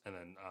runes and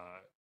then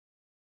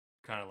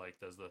kind of like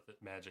does the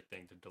magic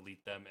thing to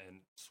delete them and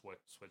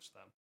switch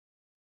them.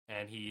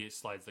 And he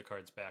slides the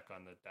cards back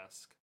on the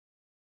desk.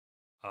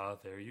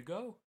 There you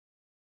go.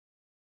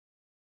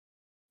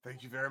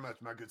 Thank you very much,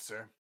 my good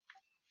sir.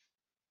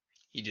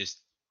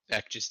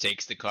 Eck just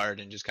takes the card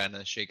and just kind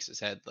of shakes his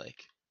head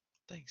like,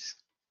 thanks.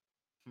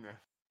 Yeah.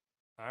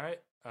 All right.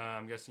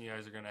 I'm guessing you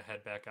guys are gonna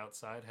head back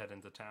outside, head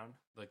into town,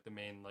 like the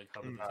main like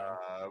hub of the town.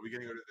 Are we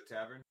gonna go to the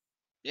tavern?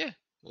 Yeah,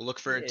 we'll look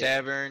for a Yeah.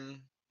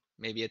 tavern,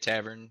 maybe a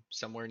tavern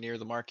somewhere near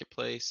the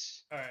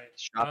marketplace, All right.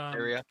 shop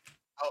area.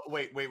 Oh,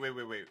 wait.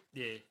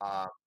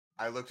 Yeah.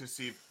 I look to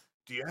see.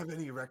 Do you have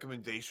any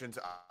recommendations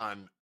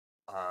on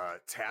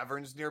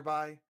taverns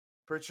nearby,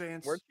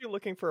 perchance? Weren't you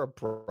looking for a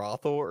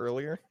brothel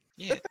earlier?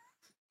 Yeah,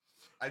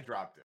 I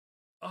dropped it.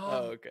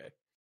 Okay.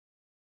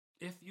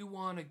 If you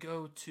want to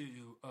go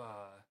to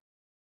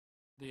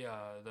the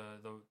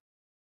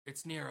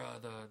it's near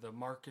the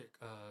market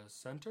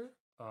center.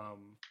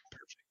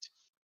 perfect.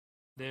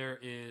 There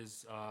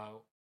is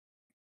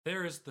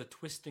the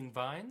Twisting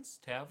Vines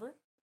Tavern,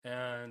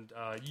 and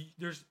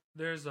there's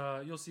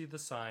you'll see the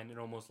sign. It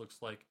almost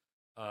looks like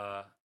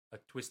a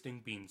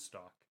twisting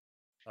beanstalk.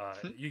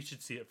 You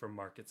should see it from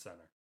Market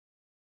Center.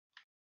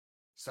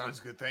 Sounds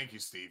good. Thank you,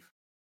 Steve.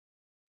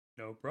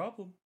 No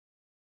problem.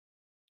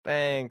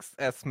 Thanks,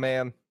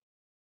 S-Man.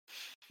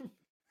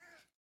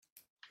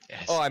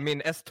 Yes. Oh, I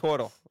mean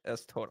S-Turtle.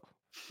 S-Turtle.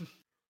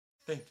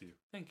 Thank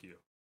you.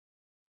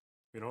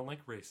 We don't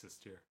like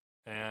racist here.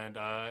 And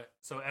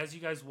so as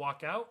you guys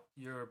walk out,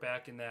 you're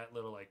back in that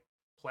little like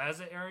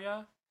plaza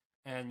area,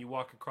 and you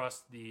walk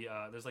across the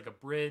there's like a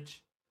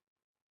bridge,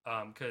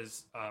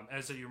 because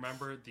as you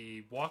remember,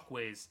 the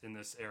walkways in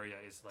this area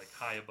is like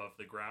high above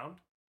the ground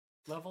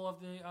level of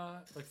the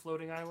like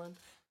floating island,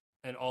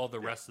 and all the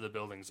rest of the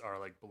buildings are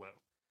like below.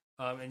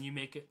 And you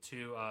make it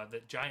to the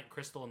giant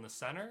crystal in the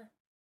center,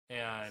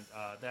 and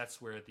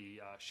that's where the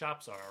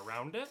shops are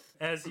around it.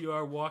 As you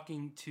are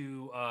walking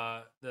to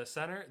the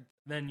center,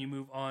 then you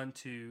move on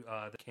to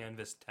the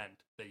canvas tent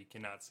that you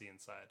cannot see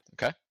inside.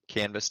 Okay,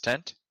 canvas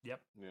tent.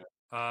 Yep.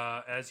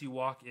 Yeah. As you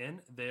walk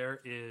in,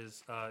 there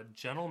is a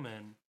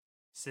gentleman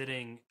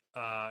sitting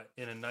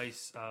in a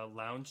nice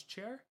lounge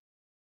chair,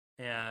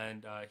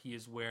 and he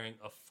is wearing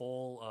a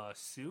full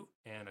suit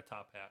and a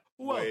top hat.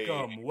 Wait.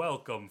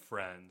 Welcome,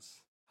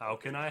 friends. How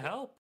can I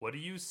help? What do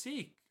you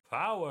seek?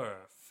 Power,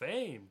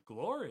 fame,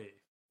 glory.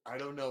 I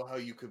don't know how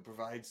you could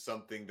provide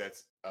something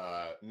that's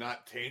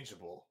not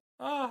tangible.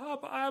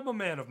 I'm a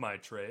man of my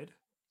trade.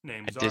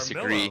 Name's I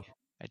disagree. Armillo.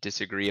 I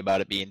disagree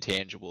about it being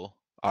tangible.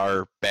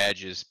 Our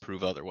badges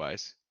prove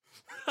otherwise.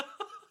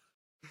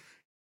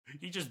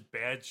 He just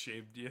bad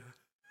shaved you.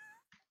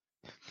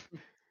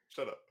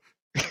 Shut up.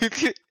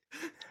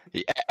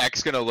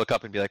 X gonna look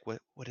up and be like,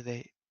 "What? What do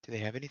they? Do they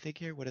have anything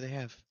here? What do they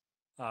have?"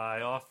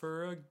 I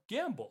offer a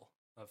gamble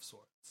of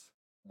sorts.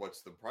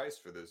 What's the price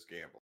for this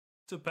gamble?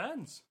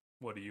 Depends.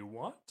 What do you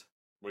want?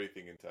 What are you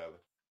thinking, Tyler?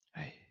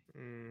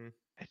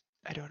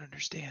 I don't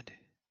understand.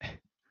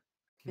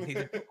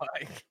 Neither do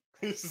I.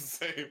 It's the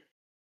same.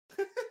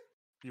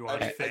 You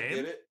want I fame?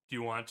 get it. Do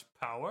you want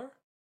power?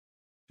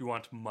 Do you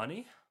want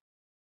money?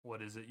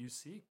 What is it you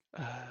seek?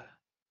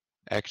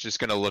 X just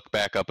gonna look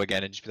back up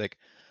again and just be like,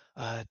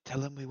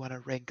 "Tell him we want to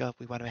rank up.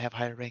 We want to have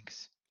higher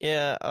ranks."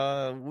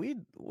 Yeah,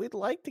 we'd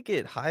like to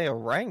get higher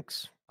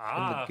ranks.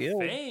 Ah,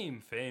 guild.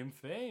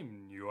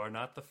 fame. You are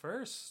not the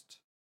first.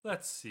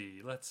 Let's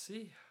see.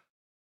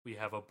 We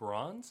have a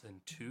bronze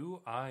and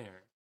 2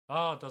 iron.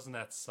 Oh, doesn't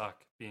that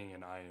suck being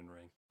an iron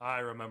ring? I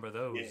remember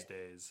those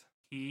days.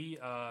 He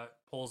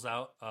pulls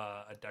out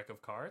a deck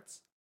of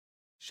cards,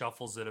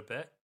 shuffles it a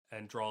bit,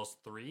 and draws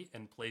 3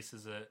 and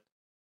places it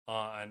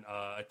on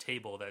a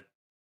table that,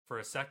 for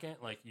a second,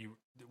 like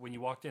when you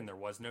walked in, there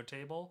was no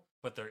table,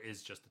 but there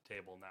is just a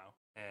table now.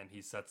 And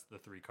he sets the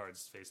 3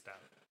 cards face down.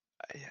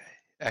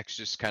 X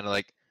just kind of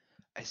like,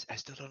 I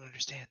still don't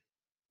understand.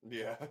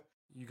 Yeah.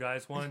 You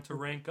guys wanted to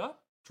rank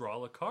up?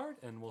 Draw a card,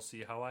 and we'll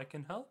see how I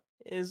can help.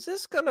 Is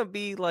this gonna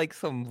be like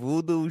some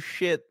voodoo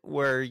shit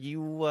where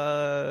you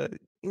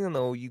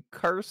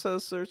curse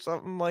us or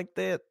something like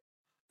that?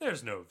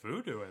 There's no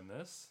voodoo in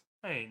this.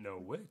 I ain't no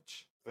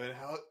witch. Then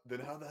how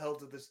the hell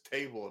did this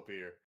table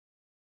appear?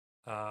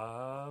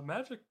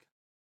 Magic.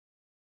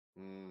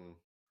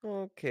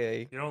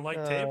 Okay. You don't like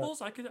Uh,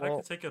 tables? I could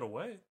well- take it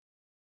away.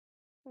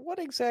 What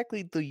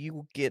exactly do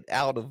you get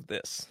out of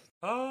this?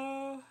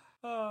 How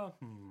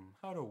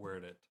to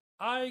word it?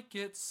 I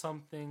get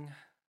something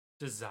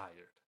desired.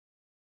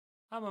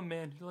 I'm a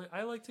man who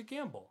I like to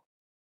gamble,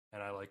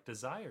 and I like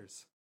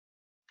desires.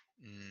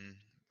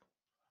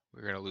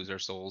 We're gonna lose our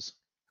souls.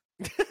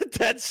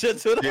 That's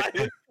just what Yeah. I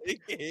was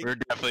thinking. We're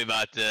definitely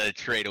about to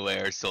trade away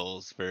our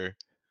souls for.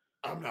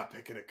 I'm not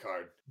picking a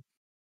card.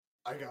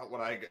 I got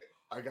what I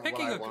got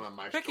Picking what I a want on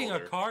my picking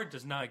shoulder. a card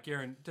does not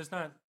guarantee it's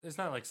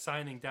not like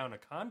signing down a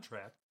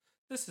contract.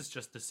 This is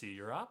just to see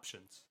your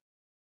options.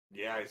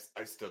 Yeah,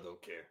 I still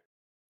don't care.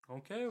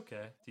 Okay.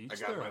 To each I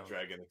got their my own.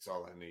 dragon. It's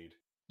all I need.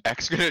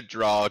 X gonna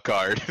draw a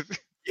card.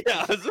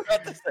 Yeah, I was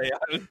about to say.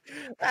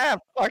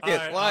 Fuck it.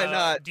 Alright, Why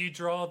not? Do you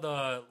draw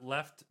the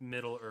left,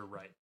 middle, or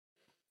right?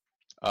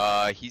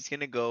 He's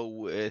gonna go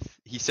with.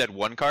 He said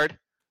one card.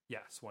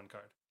 Yes, one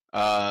card.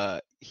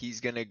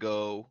 He's gonna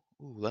go.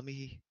 Ooh, let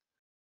me.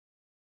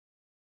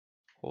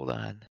 Hold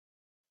on.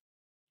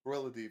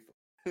 Roll a deep.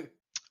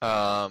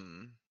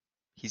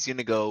 He's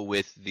gonna go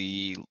with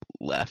the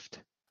left.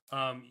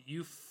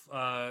 You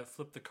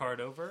flip the card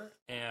over,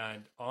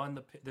 and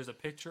on there's a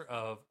picture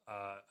of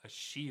a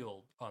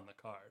shield on the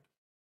card.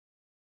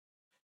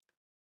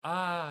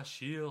 Ah,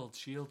 shield.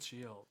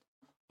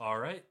 All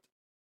right.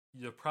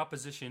 The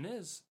proposition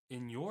is,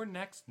 in your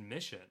next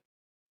mission,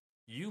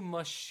 you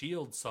must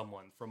shield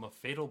someone from a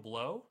fatal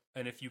blow,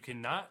 and if you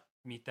cannot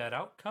meet that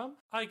outcome,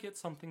 I get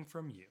something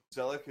from you.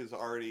 Zelic is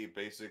already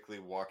basically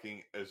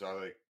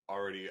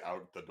already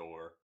out the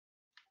door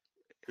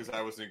because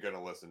I wasn't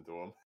gonna listen to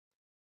him.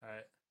 All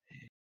right.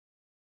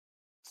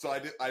 So I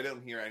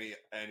didn't hear any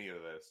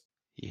of this.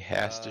 He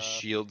has to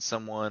shield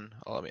someone.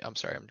 Oh, I'm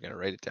sorry. I'm gonna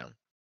write it down.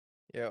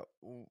 Yeah.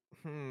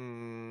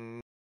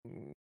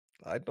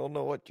 I don't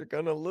know what you're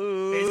gonna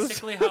lose.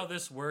 Basically, how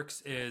this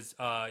works is,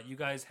 you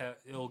guys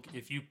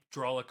if you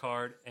draw a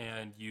card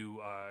and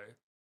you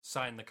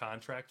sign the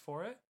contract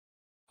for it,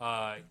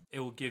 it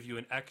will give you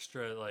an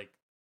extra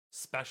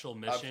special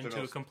mission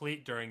to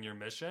complete during your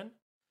mission,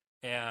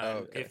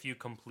 and if you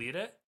complete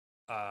it,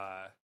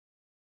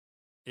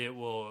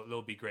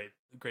 there'll be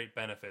great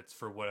benefits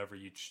for whatever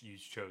you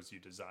chose you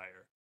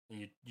desire.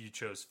 And you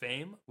chose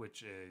fame,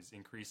 which is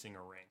increasing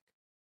a rank.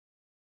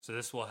 So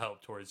this will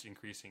help towards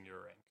increasing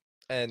your rank.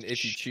 And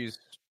if you choose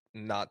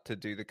not to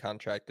do the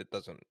contract, it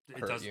does not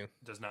hurt you.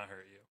 Does not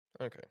hurt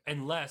you. Okay.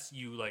 Unless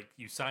you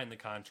sign the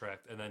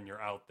contract and then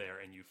you're out there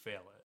and you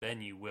fail it,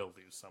 then you will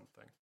lose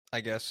something. I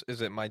guess,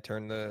 is it my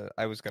turn to?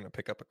 I was gonna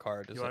pick up a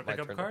card. Is You wanna it my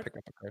pick up a turn card? to pick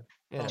up a card?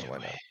 Yeah, Oh, why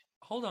not?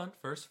 Hold on.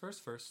 First.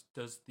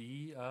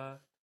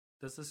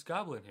 Does this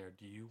goblin here?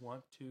 Do you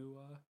want to?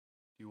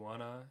 Do you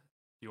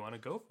wanna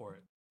go for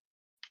it?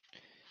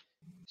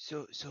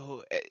 So,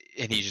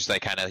 and he's just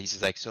like he's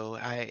just like, so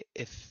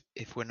if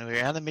when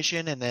we're on the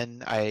mission and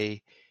then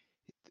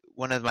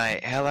one of my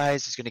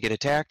allies is gonna get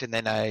attacked and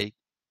then I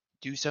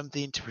do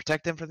something to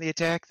protect them from the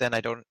attack, then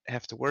I don't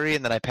have to worry,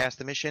 and then I pass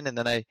the mission, and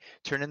then I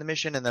turn in the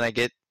mission, and then I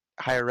get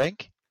higher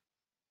rank.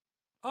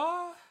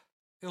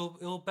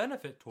 It'll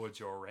benefit towards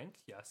your rank.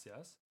 Yes.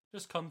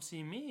 Just come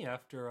see me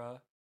after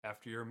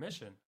your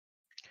mission,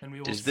 and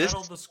we will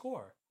settle the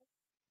score.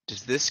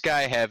 Does this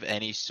guy have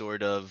any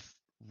sort of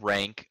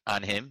rank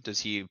on him? Does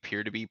he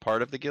appear to be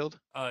part of the guild?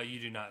 You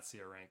do not see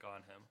a rank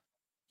on him.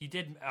 He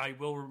did. I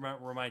will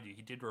remind you.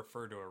 He did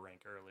refer to a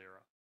rank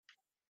earlier,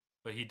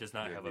 but he does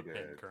not have a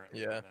pin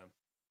currently on him.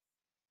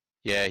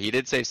 Yeah, he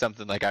did say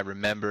something like, "I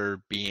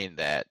remember being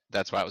that."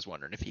 That's why I was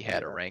wondering if he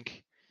had a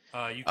rank.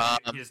 He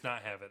does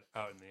not have it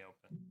out in the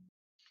open.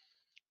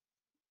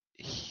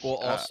 Well,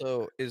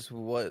 also, is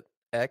what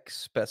X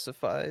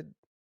specified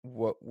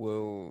what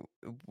will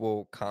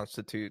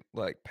constitute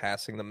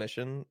passing the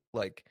mission,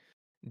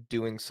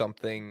 doing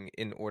something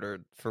in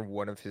order for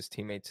one of his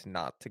teammates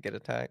not to get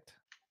attacked?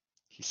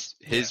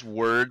 His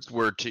words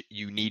were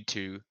you need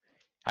to.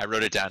 I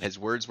wrote it down. His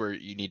words were,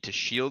 "You need to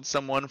shield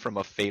someone from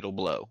a fatal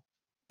blow."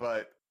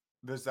 But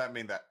does that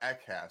mean that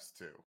Ek has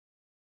to?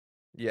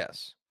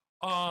 Yes.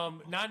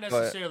 Not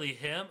necessarily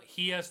him.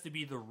 He has to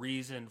be the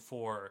reason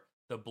for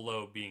the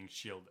blow being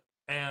shielded.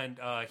 And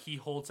he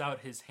holds out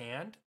his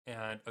hand,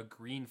 and a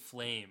green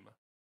flame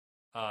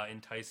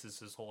entices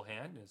his whole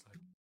hand. And is like,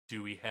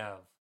 "Do we have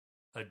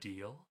a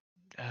deal?"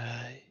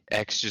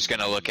 X just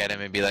gonna look at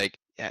him and be like,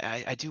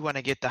 I do want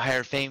to get the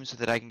higher fame so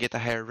that I can get the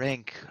higher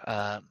rank.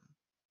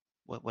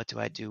 What do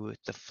I do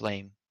with the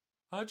flame?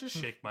 Just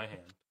shake my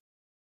hand.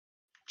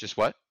 Just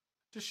what?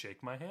 Just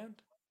shake my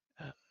hand.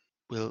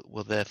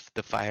 Will the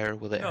fire,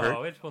 will it hurt?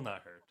 No, it will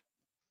not hurt.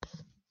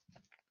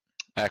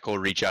 Ek will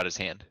reach out his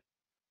hand.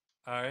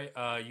 All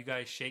right, you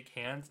guys shake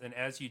hands, and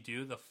as you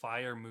do, the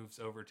fire moves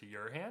over to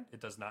your hand.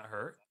 It does not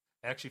hurt.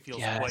 It actually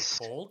feels quite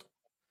cold,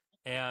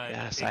 and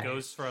it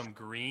goes from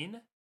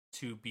green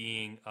to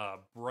being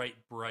bright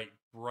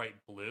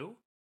blue,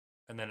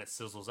 and then it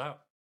sizzles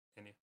out,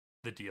 and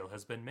the deal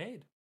has been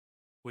made.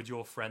 Would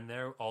your friend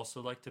there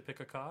also like to pick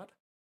a card?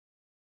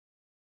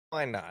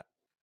 Why not?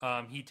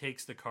 He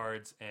takes the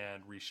cards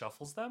and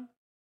reshuffles them,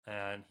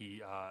 and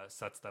he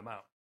sets them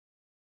out.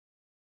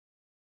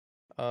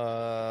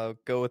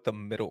 Go with the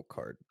middle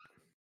card.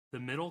 The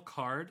middle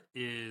card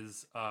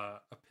is a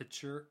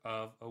picture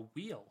of a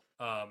wheel.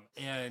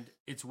 And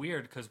it's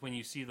weird because when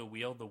you see the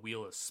wheel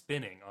is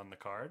spinning on the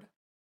card.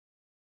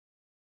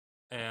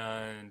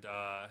 And,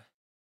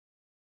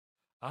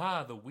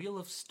 the Wheel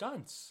of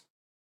Stunts.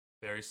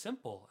 Very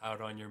simple. Out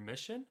on your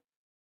mission,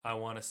 I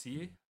want to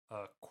see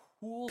a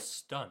cool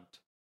stunt.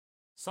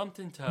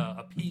 Something to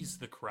appease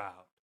the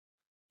crowd.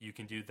 You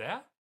can do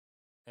that,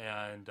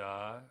 and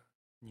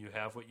you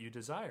have what you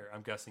desire.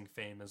 I'm guessing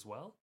fame as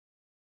well.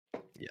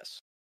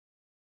 Yes.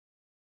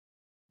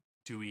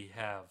 Do we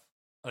have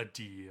a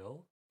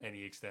deal? And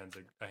he extends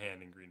a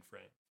hand in green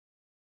frame.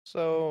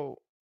 So,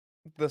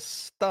 the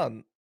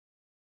stunt.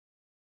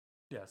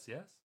 Yes.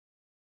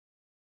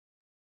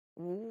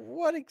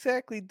 What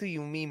exactly do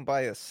you mean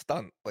by a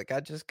stunt? Like, I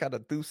just gotta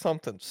do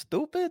something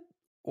stupid?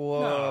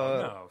 Or...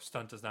 No.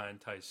 Stunt does not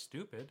entice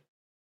stupid.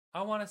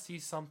 I want to see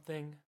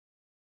something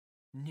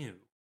new.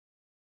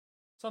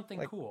 Something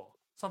Like- cool.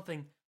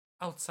 Something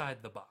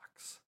outside the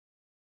box.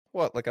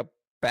 What, like a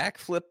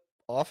backflip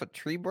off a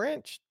tree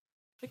branch?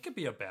 It could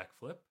be a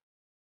backflip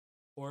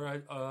or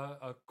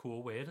a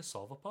cool way to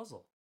solve a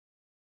puzzle.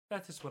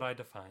 That is what I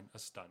define a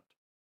stunt.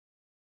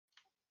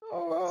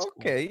 Oh, Cool.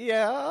 okay,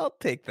 yeah, I'll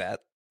take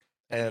that.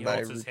 And he And I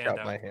holds his reach hand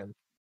out my out. hand.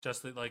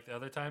 Just like the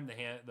other time,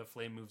 the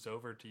flame moves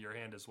over to your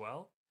hand as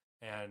well,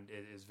 and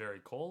it is very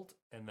cold,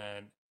 and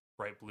then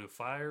bright blue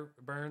fire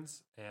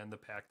burns, and the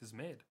pact is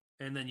made.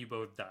 And then you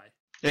both die.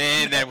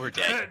 And then we're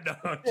dead.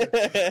 No,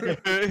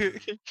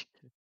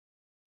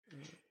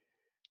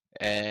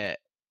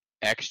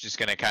 X just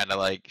gonna kind of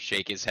like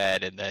shake his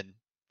head and then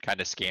kind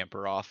of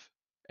scamper off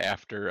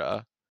after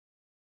Alright.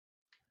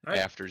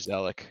 after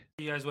Zelic.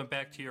 You guys went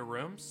back to your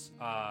rooms,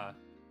 and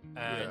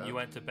Yeah. you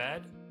went to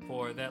bed.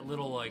 For that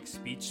little like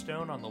speech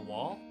stone on the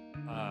wall,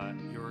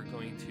 you're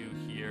going to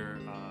hear,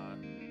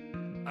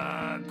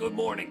 "Good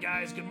morning,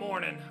 guys. Good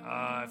morning.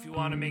 If you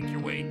want to make your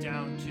way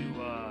down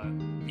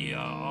to the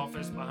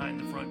office behind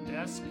the front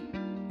desk,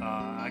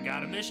 I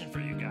got a mission for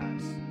you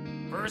guys.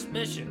 First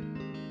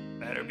mission.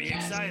 Better be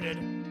excited."